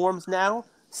platforms now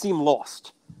seem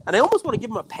lost. And I almost want to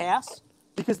give them a pass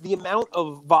because the amount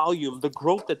of volume, the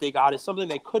growth that they got is something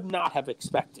they could not have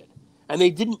expected. And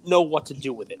they didn't know what to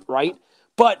do with it, right?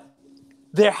 But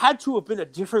there had to have been a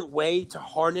different way to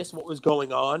harness what was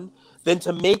going on than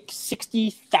to make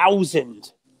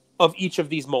 60,000 of each of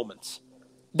these moments.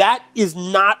 That is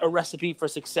not a recipe for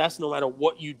success no matter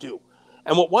what you do.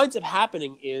 And what winds up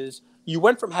happening is you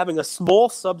went from having a small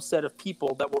subset of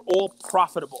people that were all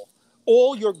profitable,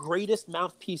 all your greatest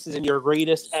mouthpieces and your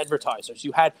greatest advertisers.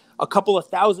 You had a couple of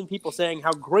thousand people saying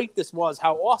how great this was,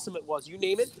 how awesome it was, you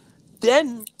name it.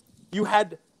 Then you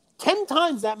had 10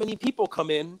 times that many people come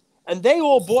in, and they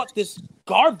all bought this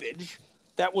garbage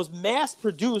that was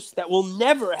mass-produced that will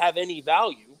never have any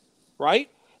value, right?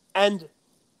 And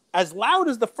as loud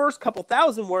as the first couple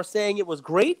thousand were saying it was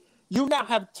great, you now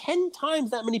have 10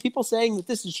 times that many people saying that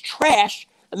this is trash,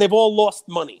 and they've all lost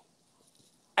money.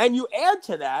 And you add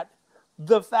to that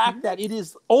the fact that it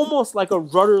is almost like a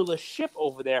rudderless ship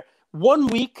over there. 1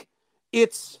 week,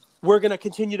 it's we're going to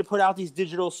continue to put out these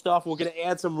digital stuff. We're going to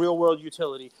add some real-world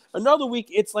utility. Another week,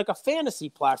 it's like a fantasy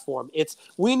platform. It's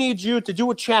we need you to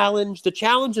do a challenge. The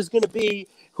challenge is going to be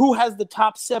who has the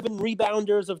top 7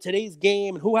 rebounders of today's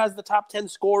game and who has the top 10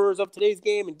 scorers of today's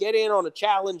game and get in on a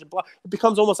challenge. And blah. It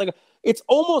becomes almost like it's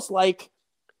almost like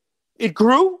it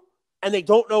grew and they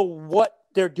don't know what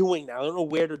they're doing now. They don't know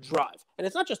where to drive. And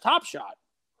it's not just Top Shot,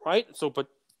 right? So, but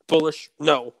bullish,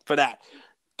 no, for that.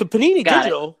 The Panini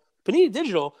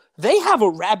Digital, they have a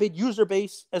rabid user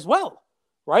base as well,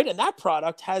 right? And that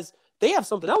product they have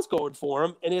something else going for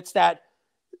them, and it's that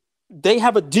they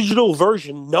have a digital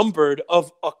version numbered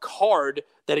of a card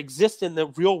that exists in the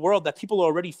real world that people are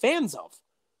already fans of.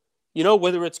 You know,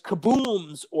 whether it's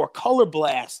Kabooms or Color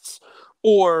Blasts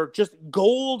or just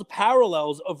gold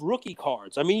parallels of rookie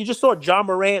cards. I mean, you just saw John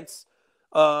Morant's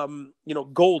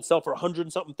gold sell for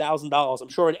 $100-something thousand. I'm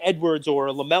sure an Edwards or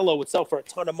a LaMelo would sell for a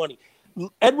ton of money.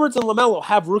 Edwards and LaMelo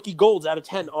have rookie golds out of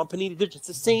 10 on Panini Digital. It's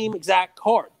the same exact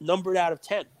card, numbered out of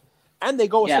 10. And they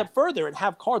go a step further and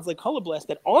have cards like Color Blast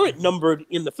that aren't numbered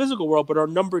in the physical world, but are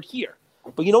numbered here.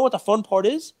 But you know what the fun part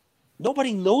is?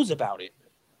 Nobody knows about it.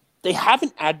 They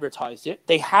haven't advertised it.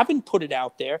 They haven't put it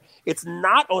out there. It's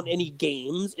not on any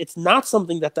games. It's not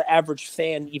something that the average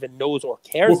fan even knows or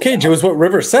cares about. Cage, it was what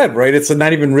River said, right? It's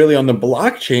not even really on the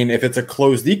blockchain if it's a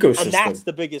closed ecosystem. And that's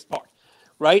the biggest part,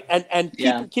 right? And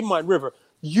keep in mind, River,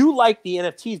 you like the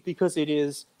NFTs because it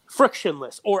is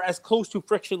frictionless or as close to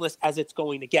frictionless as it's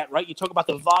going to get, right? You talk about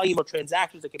the volume of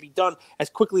transactions that can be done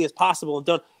as quickly as possible and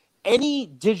done. Any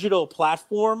digital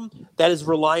platform that is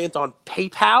reliant on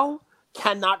PayPal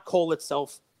cannot call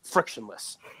itself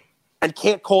frictionless and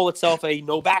can't call itself a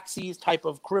no backsies type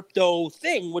of crypto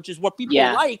thing, which is what people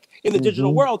like in the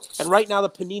digital world. And right now the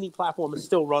Panini platform is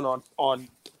still run on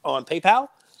PayPal.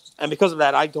 And because of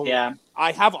that, I don't. Yeah.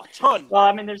 I have a ton. Well,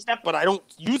 I mean, there's definitely, but I don't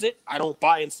use it. I don't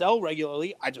buy and sell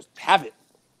regularly. I just have it.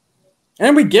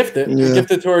 And we gift it. Yeah. We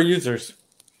gift it to our users,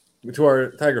 to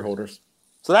our Tiger holders.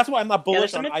 So that's why I'm not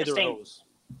bullish on either of those.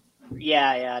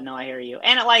 Yeah, no, I hear you.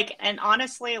 And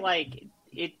honestly,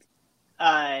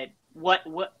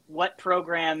 what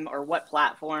program or what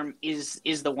platform is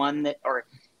the one that are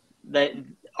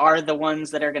the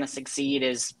ones that are going to succeed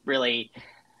is really.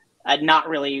 Not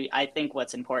really, I think,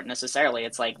 what's important necessarily.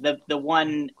 It's like the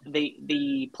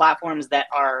platforms that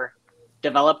are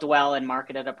developed well and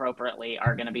marketed appropriately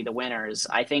are going to be the winners.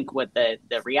 I think what the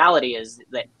reality is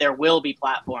that there will be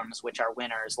platforms which are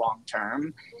winners long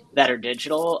term that are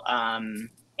digital.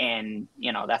 And,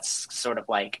 you know, that's sort of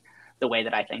like the way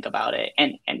that I think about it.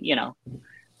 And you know,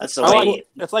 that's the way.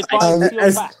 It's like buying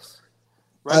field facts.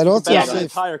 Right? I'd You also can bet on say the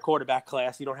entire quarterback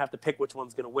class. You don't have to pick which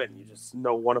one's going to win. You just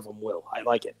know one of them will. I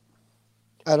like it.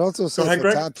 I'd also say ahead,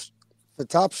 Greg. for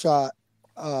Top Shot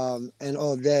and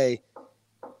All Day,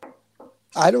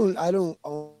 I don't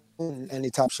own any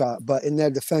Top Shot, but in their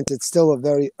defense, it's still a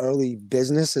very early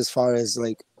business as far as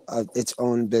like its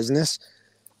own business,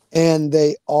 and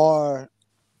they are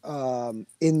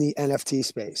in the NFT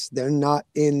space. They're not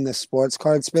in the sports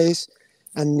card space,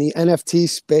 and the NFT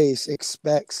space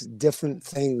expects different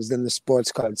things than the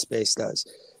sports card space does.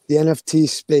 The NFT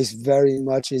space very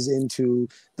much is into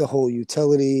the whole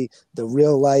utility, the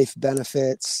real life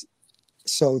benefits.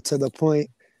 So to the point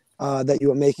that you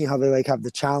were making, how they like have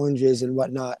the challenges and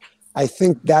whatnot, I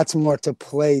think that's more to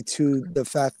play to the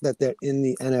fact that they're in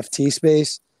the NFT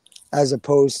space as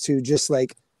opposed to just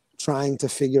like trying to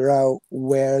figure out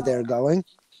where they're going.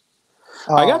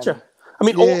 I gotcha. I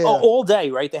mean, yeah. all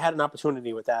day, right? They had an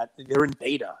opportunity with that. They're in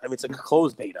beta. I mean, it's a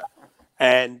closed beta.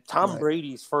 And Tom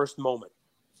Brady's first moment,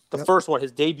 the first one,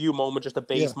 his debut moment, just a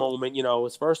base moment, you know,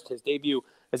 his debut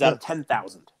is out of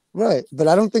 10,000. Right. But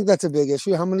I don't think that's a big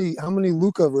issue. How many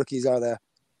Luka rookies are there?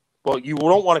 Well, you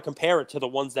don't want to compare it to the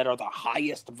ones that are the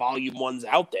highest volume ones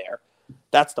out there.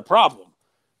 That's the problem.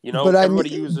 You know, But everybody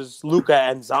uses Luka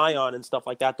and Zion and stuff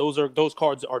like that. Those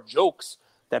cards are jokes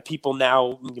that people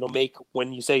now, you know, make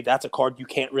when you say that's a card you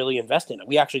can't really invest in.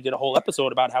 We actually did a whole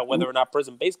episode about how whether or not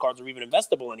Prism base cards are even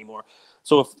investable anymore.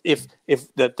 So if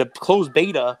the closed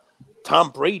beta Tom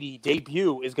Brady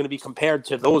debut is going to be compared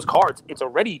to those cards, it's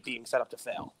already being set up to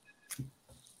fail.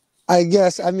 I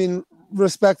guess, I mean,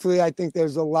 respectfully, I think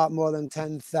there's a lot more than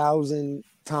 10,000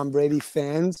 Tom Brady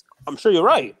fans. I'm sure you're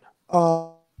right.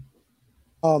 But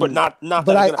not.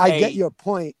 But I get your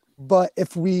point. But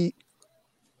if we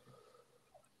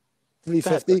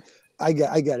 350, I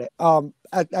get it.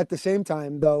 At the same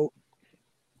time, though,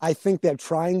 I think they're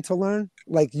trying to learn,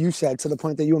 like you said, to the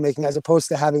point that you were making, as opposed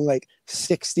to having like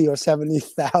 60 or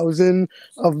 70,000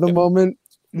 of the moment.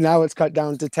 Now it's cut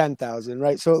down to 10,000,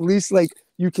 right? So at least like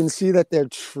you can see that they're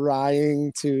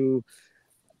trying to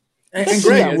And see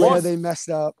Greg, where they messed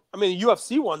up. I mean,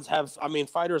 UFC ones have,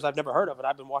 fighters I've never heard of, and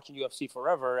I've been watching UFC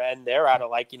forever, and they're out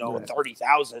of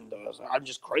 30,000. I'm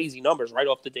just crazy numbers right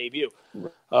off the debut,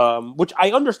 which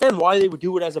I understand why they would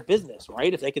do it as a business,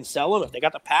 right? If they can sell them, if they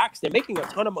got the packs, they're making a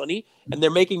ton of money, and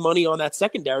they're making money on that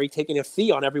secondary, taking a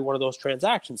fee on every one of those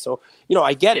transactions. So, you know,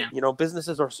 I get it. You know,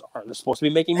 businesses are supposed to be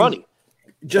making money.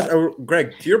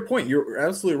 Greg, to your point, you're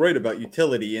absolutely right about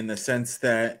utility in the sense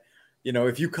that, you know,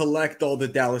 if you collect all the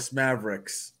Dallas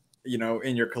Mavericks, you know,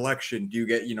 in your collection, do you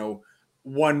get, you know,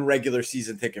 one regular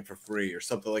season ticket for free or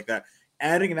something like that?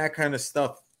 Adding that kind of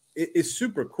stuff is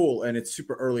super cool, and it's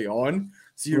super early on.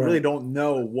 So you really don't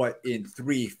know what in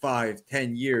 3, 5,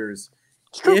 10 years,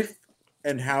 if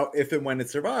and when it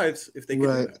survives, if they can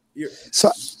do that.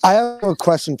 So I have a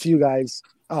question for you guys.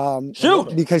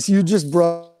 Shoot. Because you just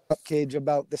brought up, Cage,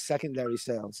 about the secondary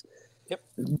sales. Yep.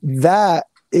 That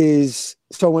is,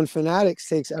 so when Fanatics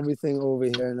takes everything over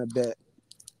here in a bit,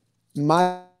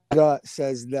 my gut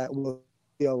says that we'll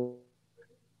feel.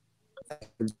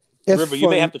 River, you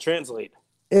may have to translate.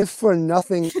 If for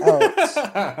nothing else,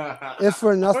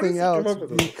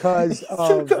 because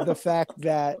of the fact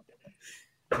that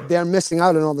they're missing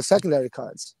out on all the secondary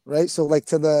cards, right? So like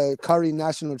to the Curry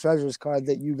National Treasures card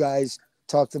that you guys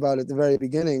talked about at the very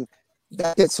beginning,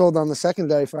 that gets sold on the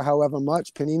secondary for however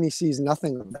much. Panini sees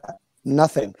nothing of that.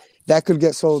 Nothing. That could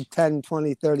get sold 10,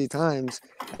 20, 30 times,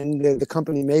 and the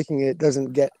company making it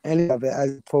doesn't get any of it,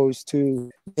 as opposed to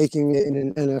making it in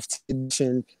an NFT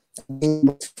edition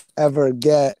and ever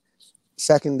get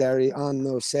secondary on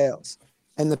those sales.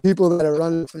 And the people that are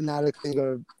running Fanatic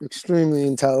are extremely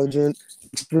intelligent,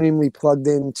 extremely plugged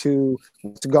into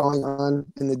what's going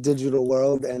on in the digital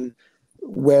world and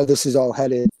where this is all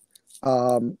headed.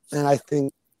 And I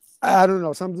think, I don't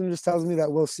know, something just tells me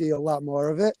that we'll see a lot more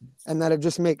of it, and that it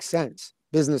just makes sense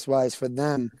business-wise for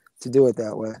them to do it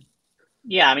that way.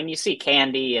 Yeah, I mean, you see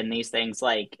Candy and these things,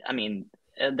 like, I mean,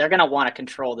 they're going to want to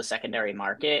control the secondary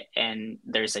market, and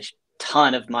there's a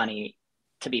ton of money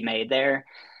to be made there.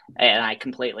 And I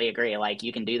completely agree. Like,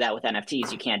 you can do that with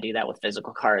NFTs. You can't do that with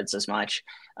physical cards as much,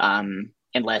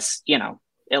 unless, you know,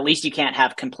 at least you can't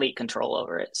have complete control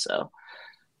over it. So,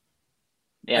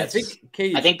 yeah, I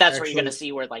think that's where you're going to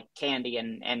see where like Candy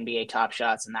and NBA Top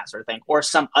Shots and that sort of thing, or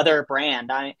some other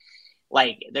brand.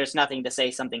 like there's nothing to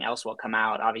say something else will come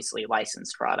out. Obviously,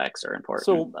 licensed products are important.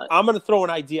 So but I'm going to throw an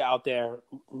idea out there.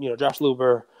 Josh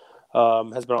Luber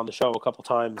has been on the show a couple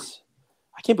times.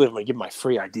 I can't believe I'm going to give my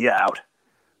free idea out.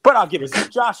 But I'll give it to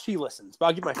Josh. He listens. But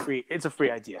I'll give it's a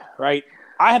free idea, right?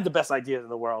 I have the best ideas in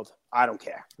the world. I don't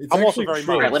care. I'm also very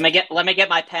all right, modest. let me get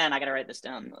my pen. I got to write this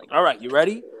down. All right, you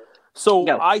ready? So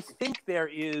Go. I think there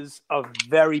is a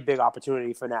very big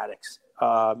opportunity for Fanatics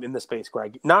in the space,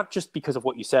 Greg. Not just because of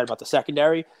what you said about the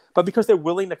secondary, but because they're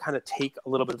willing to kind of take a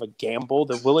little bit of a gamble.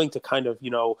 They're willing to kind of,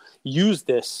 use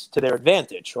this to their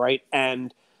advantage, right?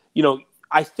 And,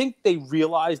 I think they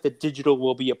realize that digital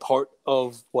will be a part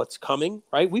of what's coming,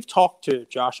 right? We've talked to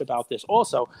Josh about this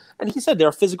also, and he said they're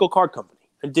a physical card company.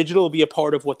 And digital will be a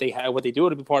part of what they have, what they do.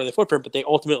 It'll be part of their footprint, but they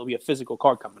ultimately will be a physical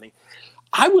card company.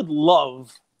 I would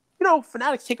love,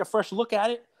 Fanatics take a fresh look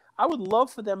at it. I would love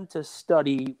for them to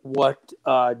study what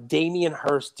Damien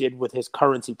Hirst did with his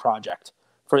currency project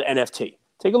for NFT.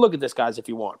 Take a look at this, guys, if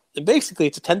you want. And basically,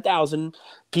 it's a 10,000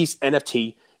 piece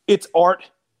NFT. It's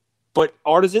art, but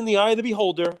art is in the eye of the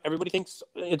beholder. Everybody thinks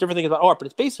a different thing about art, but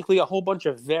it's basically a whole bunch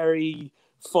of very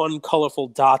fun, colorful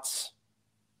dots.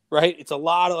 Right? It's a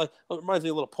lot of, it reminds me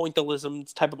of a little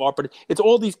pointillism type of art, but it's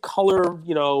all these color,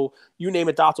 you name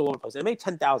it, dots all over the place. They made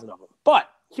 10,000 of them. But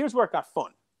here's where it got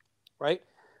fun, right?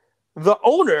 The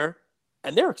owner,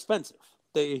 and they're expensive.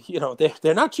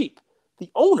 They're not cheap. The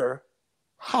owner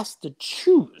has to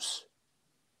choose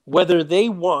whether they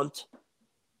want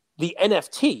the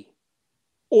NFT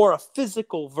or a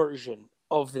physical version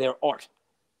of their art.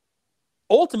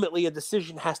 Ultimately, a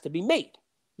decision has to be made.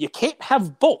 You can't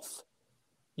have both.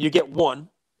 You get one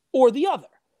or the other.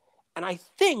 And I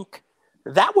think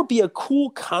that would be a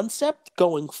cool concept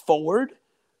going forward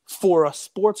for a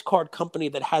sports card company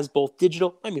that has both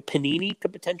digital. I mean, Panini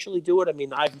could potentially do it. I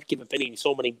mean, I've given Panini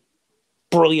so many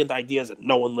brilliant ideas that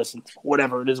no one listens.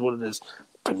 Whatever it is, what it is.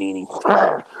 Panini.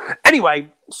 Anyway,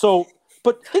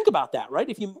 but think about that, right?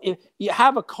 If you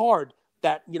have a card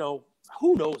that,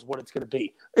 who knows what it's going to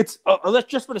be. It's let's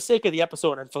just for the sake of the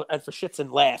episode and for shits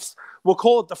and laughs, we'll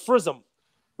call it the Frism.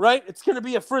 Right? It's going to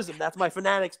be a Frism. That's my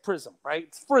Fanatics Prism, right?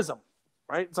 It's Frism,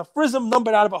 right? It's a Frism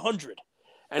numbered out of 100.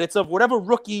 And it's of whatever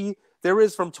rookie there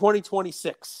is from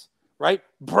 2026, right?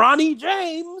 Bronny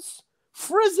James,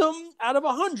 Frism out of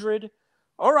 100.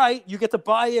 All right, you get to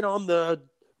buy it on the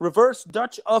reverse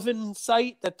Dutch oven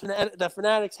site that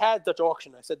Fanatics had. Dutch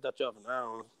auction. I said Dutch oven. I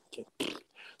don't know. Okay.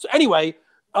 So anyway,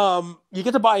 you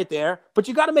get to buy it there, but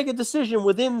you got to make a decision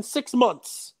within 6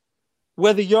 months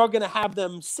whether you're going to have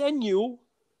them send you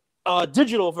a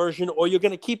digital version or you're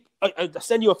going to keep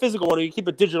send you a physical one or you keep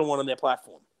a digital one on their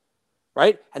platform,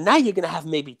 right? And now you're going to have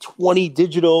maybe 20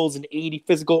 digitals and 80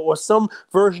 physical or some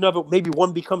version of it. Maybe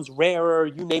one becomes rarer,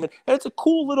 you name it. And it's a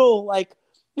cool little,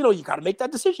 you got to make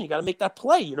that decision. You got to make that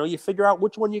play. You figure out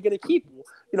which one you're going to keep.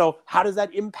 How does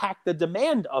that impact the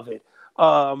demand of it?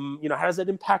 How does that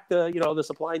impact the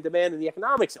supply and demand and the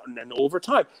economics and then over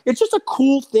time? It's just a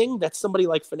cool thing that somebody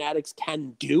like Fanatics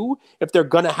can do if they're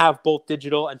going to have both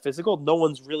digital and physical. No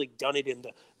one's really done it in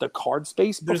the card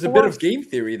space before. There's a bit of game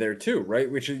theory there too, right?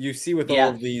 Which you see with all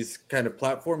of these kind of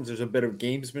platforms. There's a bit of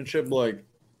gamesmanship,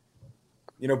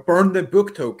 burn the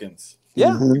book tokens.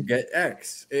 Yeah. You get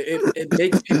X. It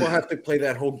makes people have to play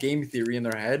that whole game theory in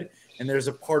their head. And there's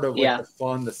a part of the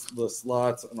fun, the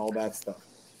slots and all that stuff.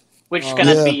 Which is going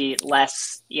to be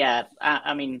less,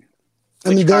 I mean,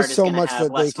 there's so much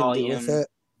that they can do with it.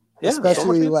 Yeah,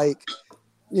 especially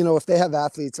if they have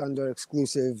athletes under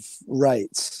exclusive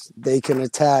rights, they can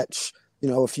attach,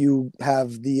 if you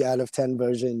have the out of 10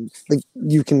 version,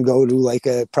 you can go to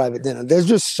a private dinner. There's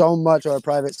just so much, or a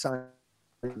private sign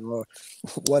or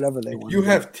whatever they want. You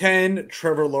have 10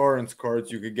 Trevor Lawrence cards,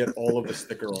 you could get all of the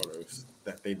sticker autos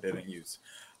that they didn't use.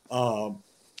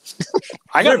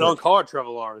 I got an on-card Trevor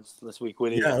Lawrence this week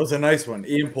with you. Yeah, it was a nice one.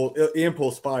 Ian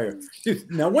Pulse Fire. Dude,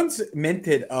 no one's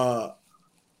minted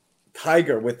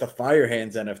Tiger with the Fire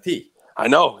Hands NFT. I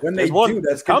know. When they do,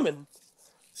 that's coming.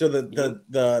 So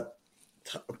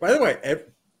by the way,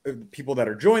 people that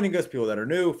are joining us, people that are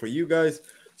new, for you guys.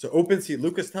 So OpenSea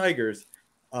Lucas Tigers,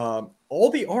 all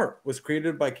the art was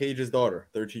created by Cage's daughter,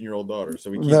 13-year-old daughter.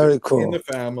 So we keep it in the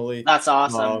family. That's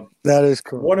awesome. That is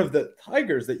cool. One of the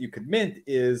tigers that you could mint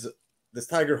is this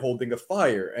tiger holding a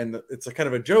fire, and it's a kind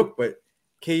of a joke, but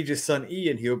Cage's son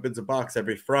Ian, he opens a box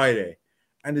every Friday,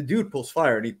 and the dude pulls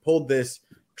fire, and he pulled this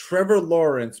Trevor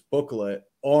Lawrence booklet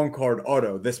on card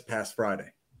auto this past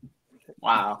Friday.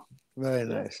 Wow. Very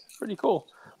nice. Pretty cool.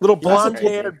 Little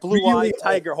blonde-haired, blue-eyed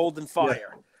tiger holding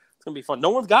fire. Yeah. It's gonna be fun. No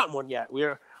one's gotten one yet.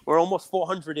 We're We're almost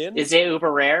 400 in. Is it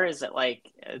uber rare? Is it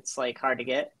like it's like hard to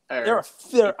get? Or...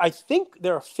 I think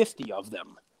there are 50 of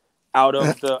them out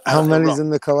of the. How many's in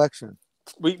the collection?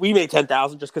 We made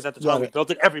 10,000 just because at the time we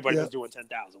built it, everybody was Yeah. doing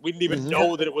 10,000. We didn't even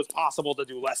know that it was possible to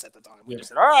do less at the time. We just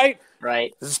said, all right,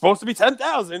 this is supposed to be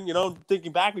 10,000. You know,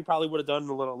 thinking back, we probably would have done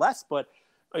a little less, but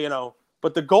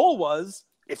but the goal was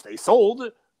if they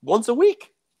sold once a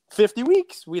week, 50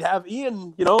 weeks, we'd have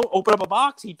Ian, open up a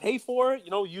box, he'd pay for it,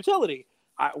 utility.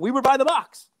 We would buy the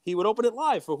box. He would open it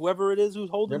live for whoever it is who's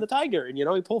holding the tiger, and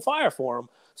he'd pull fire for him.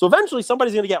 So eventually,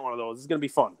 somebody's going to get one of those. It's going to be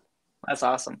fun. That's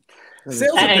awesome.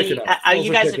 Sales are picking up.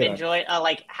 You guys have enjoyed,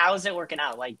 how is it working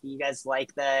out? Like, do you guys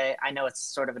like I know it's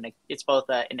sort of it's both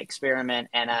an experiment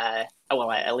and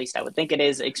at least I would think it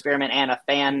is experiment and a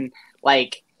fan,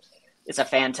 like, it's a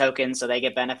fan token, so they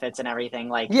get benefits and everything.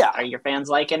 Like, are your fans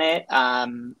liking it?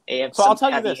 I'll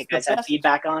tell you this. You guys have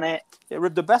feedback on it?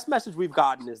 The best message we've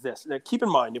gotten is this. Now, keep in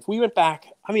mind, if we went back,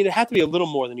 it had to be a little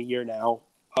more than a year now.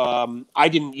 I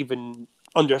didn't even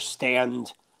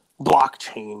understand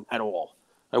blockchain at all.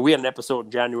 We had an episode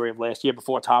in January of last year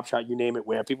before Top Shot, you name it,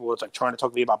 where people were like trying to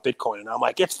talk to me about Bitcoin, and I'm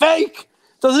like, it's fake.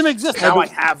 It doesn't even exist. Now I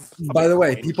have. By the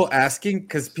way, people asked me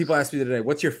today,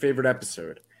 what's your favorite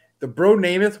episode? The Bro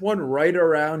Namath one right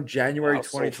around January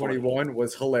 2021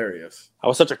 was hilarious. I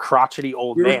was such a crotchety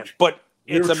old man, but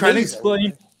it's amazing. Trying to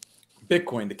explain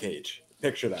Bitcoin to Cage.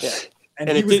 Picture that. Yeah. And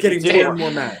he was getting more and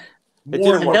more mad.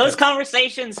 Those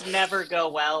conversations never go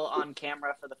well on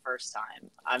camera for the first time.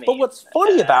 But what's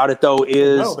funny about it though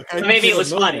is maybe it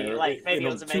was funny. Like maybe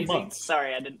it was amazing.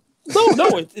 Sorry, I didn't.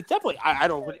 No, it's definitely.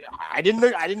 I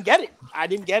didn't get it. I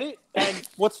didn't get it. And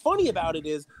what's funny about it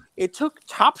is it took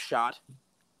Top Shot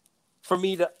for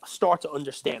me to start to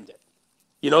understand it.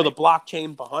 The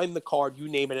blockchain behind the card, you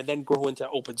name it, and then grow into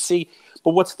OpenSea.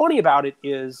 But what's funny about it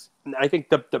is, and I think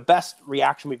the best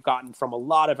reaction we've gotten from a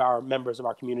lot of our members of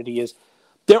our community is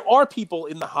there are people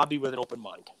in the hobby with an open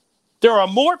mind. There are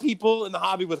more people in the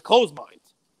hobby with closed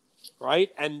minds,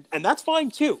 right? And that's fine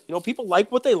too. People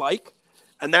like what they like,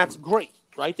 and that's great,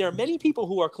 right? There are many people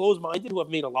who are closed-minded who have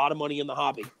made a lot of money in the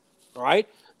hobby, right?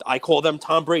 I call them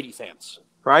Tom Brady fans,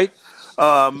 right?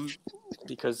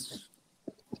 Because...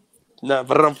 No,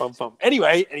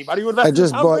 anyway, anybody would. I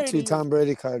just bought 2 Tom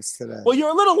Brady cards today. Well,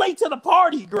 you're a little late to the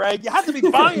party, Greg. You had to be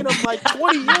buying them like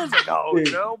 20 years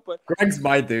ago, But Greg's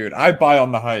my dude. I buy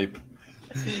on the hype.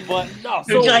 But no,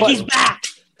 he's back.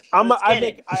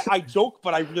 I joke,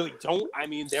 but I really don't.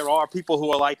 There are people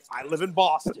who are like, I live in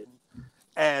Boston,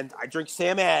 and I drink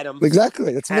Sam Adams.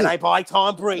 Exactly, that's me. And I buy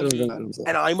Tom Brady,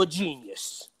 and I'm a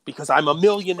genius because I'm a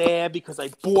millionaire because I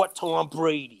bought Tom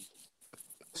Brady.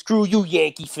 Screw you,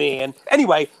 Yankee fan.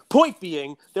 Anyway, point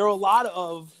being, there are a lot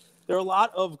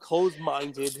of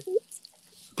closed-minded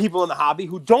people in the hobby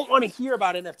who don't want to hear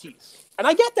about NFTs, and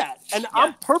I get that. And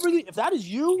I'm perfectly. If that is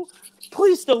you,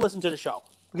 please still listen to the show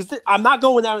because I'm not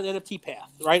going down an NFT path,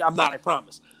 right? I'm not. I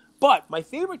promise. But my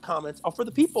favorite comments are for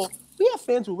the people. We have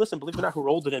fans who listen, believe it or not, who are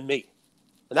older than me,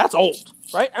 and that's old,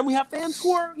 right? And we have fans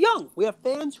who are young. We have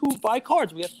fans who buy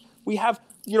cards. We have.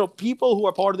 People who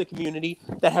are part of the community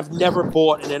that have never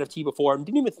bought an NFT before and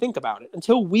didn't even think about it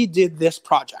until we did this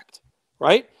project,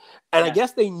 right? And I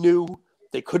guess they knew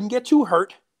they couldn't get too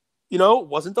hurt, it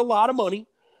wasn't a lot of money,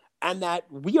 and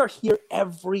that we are here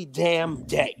every damn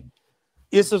day.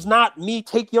 This is not me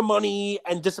take your money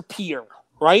and disappear,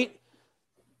 right?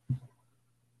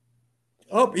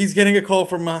 Oh, he's getting a call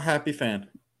from a happy fan.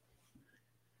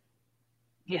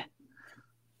 Yeah.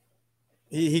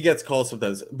 He gets calls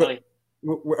sometimes, but...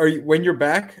 Are you, when you're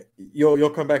back, you'll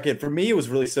come back in. For me, it was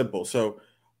really simple. So,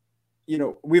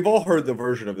 we've all heard the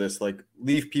version of this, like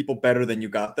leave people better than you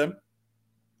got them.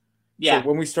 Yeah. So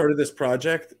when we started this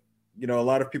project, a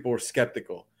lot of people were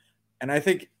skeptical. And I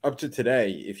think up to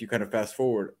today, if you kind of fast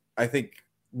forward, I think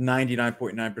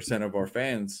 99.9% of our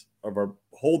fans, of our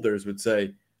holders would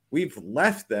say we've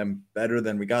left them better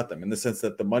than we got them in the sense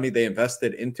that the money they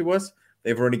invested into us,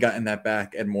 they've already gotten that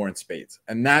back and more in spades.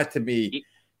 And that to me,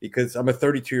 because I'm a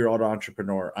 32-year-old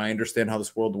entrepreneur, I understand how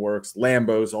this world works,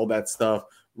 Lambos, all that stuff,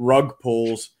 rug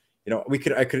pulls.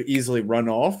 I could easily run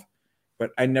off,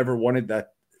 but I never wanted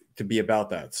that to be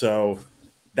about that. So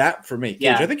that for me,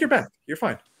 Cage, I think you're back. You're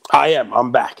fine. I am.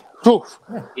 I'm back. Whew.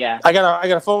 Yeah. I got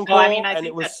a phone call, and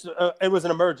it was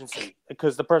an emergency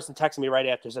because the person texted me right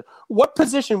after and said, "What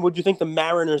position would you think the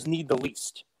Mariners need the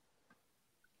least?"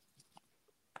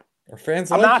 Our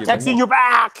fans. I'm not texting you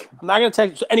back. I'm not going to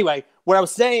text. So anyway, what I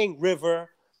was saying, River,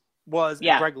 was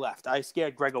Greg left. I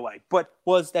scared Greg away, but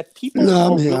was that people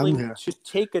are willing to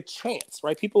take a chance,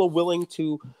 right? People are willing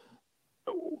to.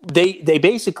 They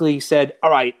basically said,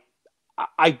 "All right,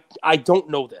 I don't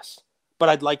know this, but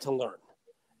I'd like to learn.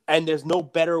 And there's no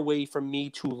better way for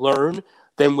me to learn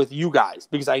than with you guys,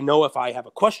 because I know if I have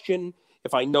a question,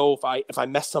 if I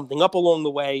mess something up along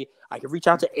the way, I can reach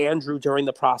out to Andrew during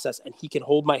the process and he can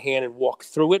hold my hand and walk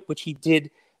through it, which he did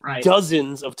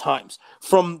dozens of times,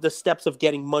 from the steps of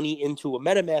getting money into a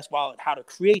MetaMask wallet, how to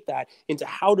create that, into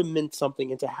how to mint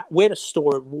something, into where to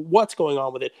store it, what's going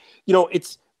on with it. You know,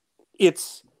 it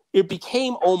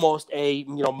became almost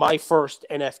my first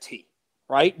NFT,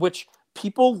 right? Which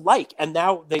people like. And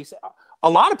now a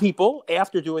lot of people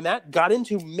after doing that got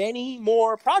into many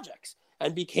more projects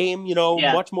and became,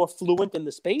 much more fluent in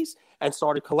the space and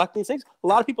started collecting things. A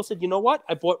lot of people said, you know what?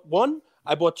 I bought 1,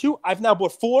 I bought 2, I've now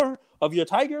bought 4 of your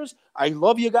Tigers. I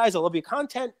love you guys. I love your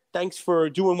content. Thanks for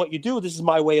doing what you do. This is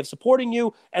my way of supporting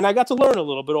you. And I got to learn a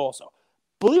little bit also.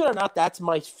 Believe it or not, that's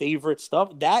my favorite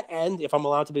stuff. That, and if I'm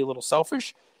allowed to be a little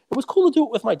selfish, it was cool to do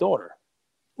it with my daughter.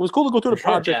 It was cool to go through the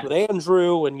project with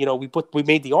Andrew, and we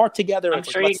made the art together. I'm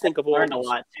sure you learned a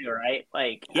lot too, right?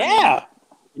 An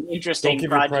interesting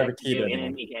project too, in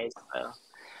any case. So.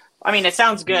 I mean, it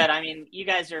sounds good. I mean, you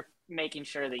guys are making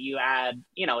sure that you add,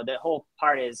 the whole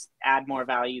part is add more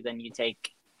value than you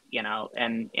take,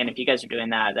 and if you guys are doing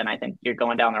that, then I think you're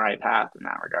going down the right path in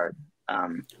that regard.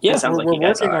 We're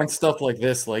working on stuff like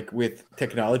this, like with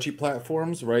technology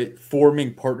platforms, right?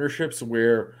 Forming partnerships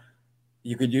where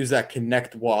you could use that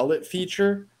Connect Wallet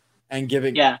feature and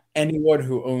giving anyone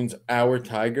who owns our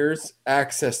Tigers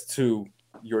access to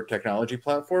your technology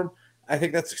platform. I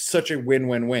think that's such a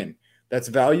win-win-win. That's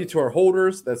value to our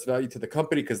holders. That's value to the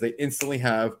company because they instantly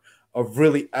have a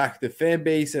really active fan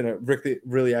base and a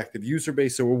really active user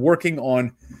base. So we're working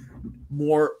on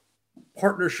more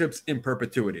partnerships in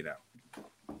perpetuity now.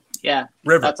 Yeah,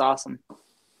 River, that's awesome.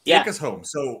 Take us home.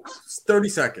 So 30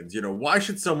 seconds, why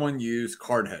should someone use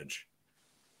CardHedge?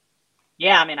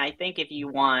 Yeah, I mean, I think if you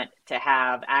want to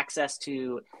have access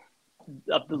to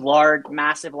a large,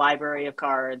 massive library of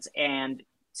cards and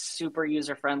super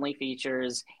user-friendly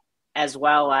features, as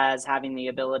well as having the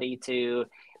ability to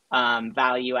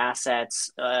value assets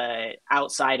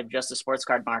outside of just the sports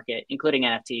card market, including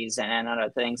NFTs and other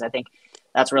things, I think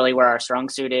that's really where our strong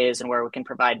suit is and where we can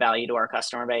provide value to our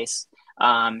customer base.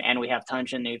 And we have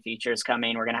tons of new features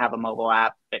coming. We're going to have a mobile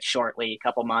app shortly, a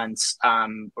couple months.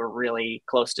 We're really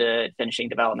close to finishing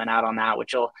development out on that,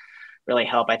 which will really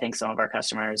help, I think, some of our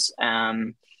customers.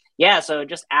 So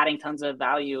just adding tons of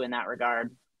value in that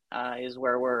regard is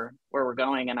where we're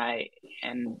going.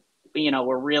 And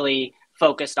we're really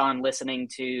focused on listening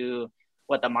to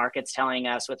what the market's telling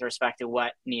us with respect to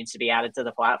what needs to be added to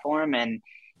the platform. And,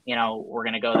 we're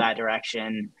going to go that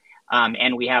direction.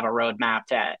 And we have a roadmap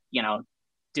to,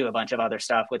 do a bunch of other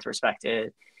stuff with respect to,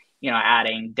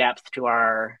 adding depth to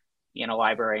our,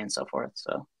 library and so forth.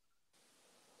 So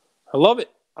I love it.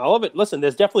 Listen,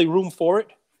 there's definitely room for it,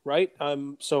 right?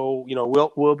 So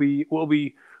we'll be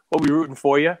rooting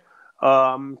for you.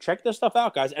 Check this stuff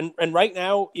out, guys. And right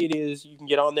now you can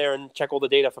get on there and check all the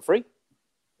data for free.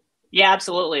 Yeah,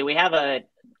 absolutely. We have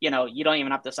you don't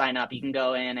even have to sign up. You can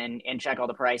go in and check all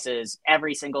the prices.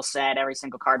 Every single set, every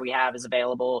single card we have is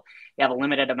available. You have a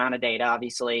limited amount of data,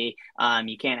 obviously.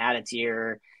 You can't add it to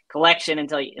your collection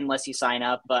unless you sign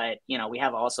up. But, we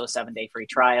have also a 7-day free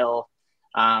trial.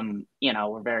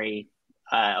 We're very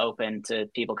open to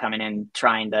people coming in,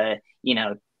 trying to,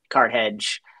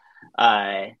 CardHedge,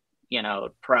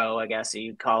 Pro, I guess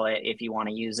you'd call it, if you want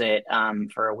to use it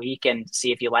for a week and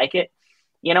see if you like it.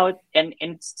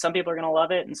 And some people are going to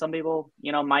love it and some people,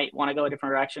 might want to go a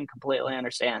different direction. Completely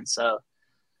understand. So,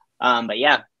 but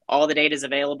yeah, all the data is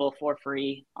available for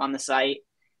free on the site.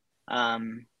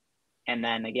 And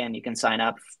then again, you can sign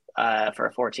up for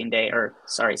a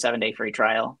 7-day free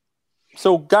trial.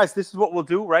 So guys, this is what we'll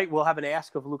do, right? We'll have an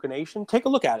ask of Luca Nation. Take a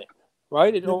look at it,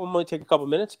 right? It'll only take a couple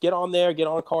minutes. Get on there, get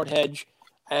on CardHedge.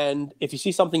 And if you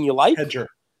see something you like, Hedger.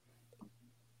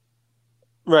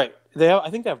 Right. I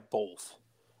think they have both.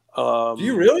 Do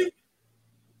you really?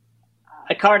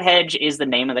 A CardHedge is the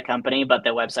name of the company, but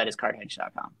the website is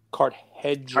cardhedge.com.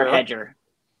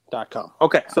 CardHedger.com.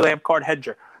 Okay, so they have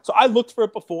CardHedger. So I looked for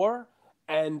it before,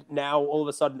 and now all of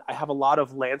a sudden I have a lot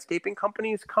of landscaping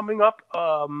companies coming up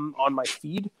on my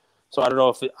feed. So I don't know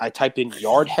if I typed in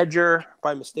Yard Hedger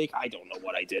by mistake. I don't know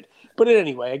what I did. But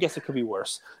anyway, I guess it could be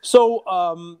worse. So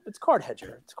it's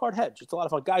CardHedger. It's CardHedge. It's a lot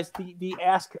of fun. Guys, the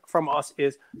ask from us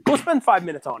is go spend 5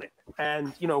 minutes on it.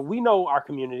 And, we know our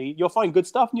community. You'll find good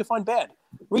stuff and you'll find bad.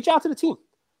 Reach out to the team.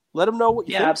 Let them know what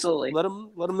you think. Yeah, absolutely. Let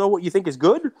them know what you think is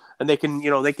good. And they can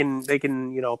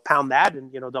pound that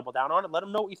and, double down on it. Let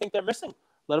them know what you think they're missing.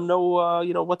 Let them know,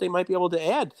 what they might be able to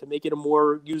add to make it a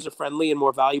more user-friendly and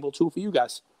more valuable tool for you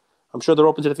guys. I'm sure they're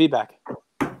open to the feedback.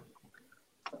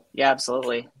 Yeah,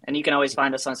 absolutely. And you can always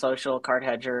find us on social, Card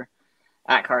Hedger,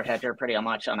 at Card Hedger, pretty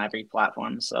much on every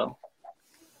platform. So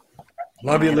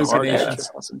Love you, Luca Nation. That's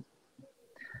awesome.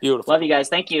 Beautiful. Love you guys.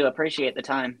 Thank you. Appreciate the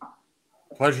time.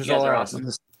 Pleasure's You guys all are ours. awesome.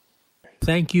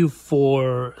 Thank you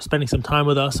for spending some time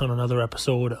with us on another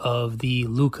episode of the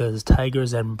Lucas,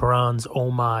 Tigers, and Bronze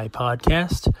Oh My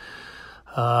podcast.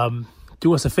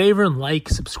 Do us a favor and like,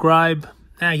 subscribe.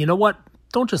 You know what?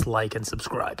 Don't just like and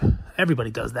subscribe.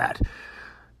 Everybody does that.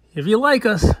 If you like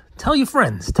us, tell your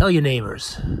friends, tell your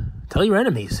neighbors, tell your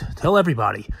enemies, tell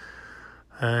everybody.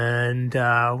 And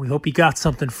we hope you got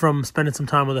something from spending some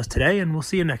time with us today, and we'll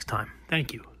see you next time.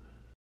 Thank you.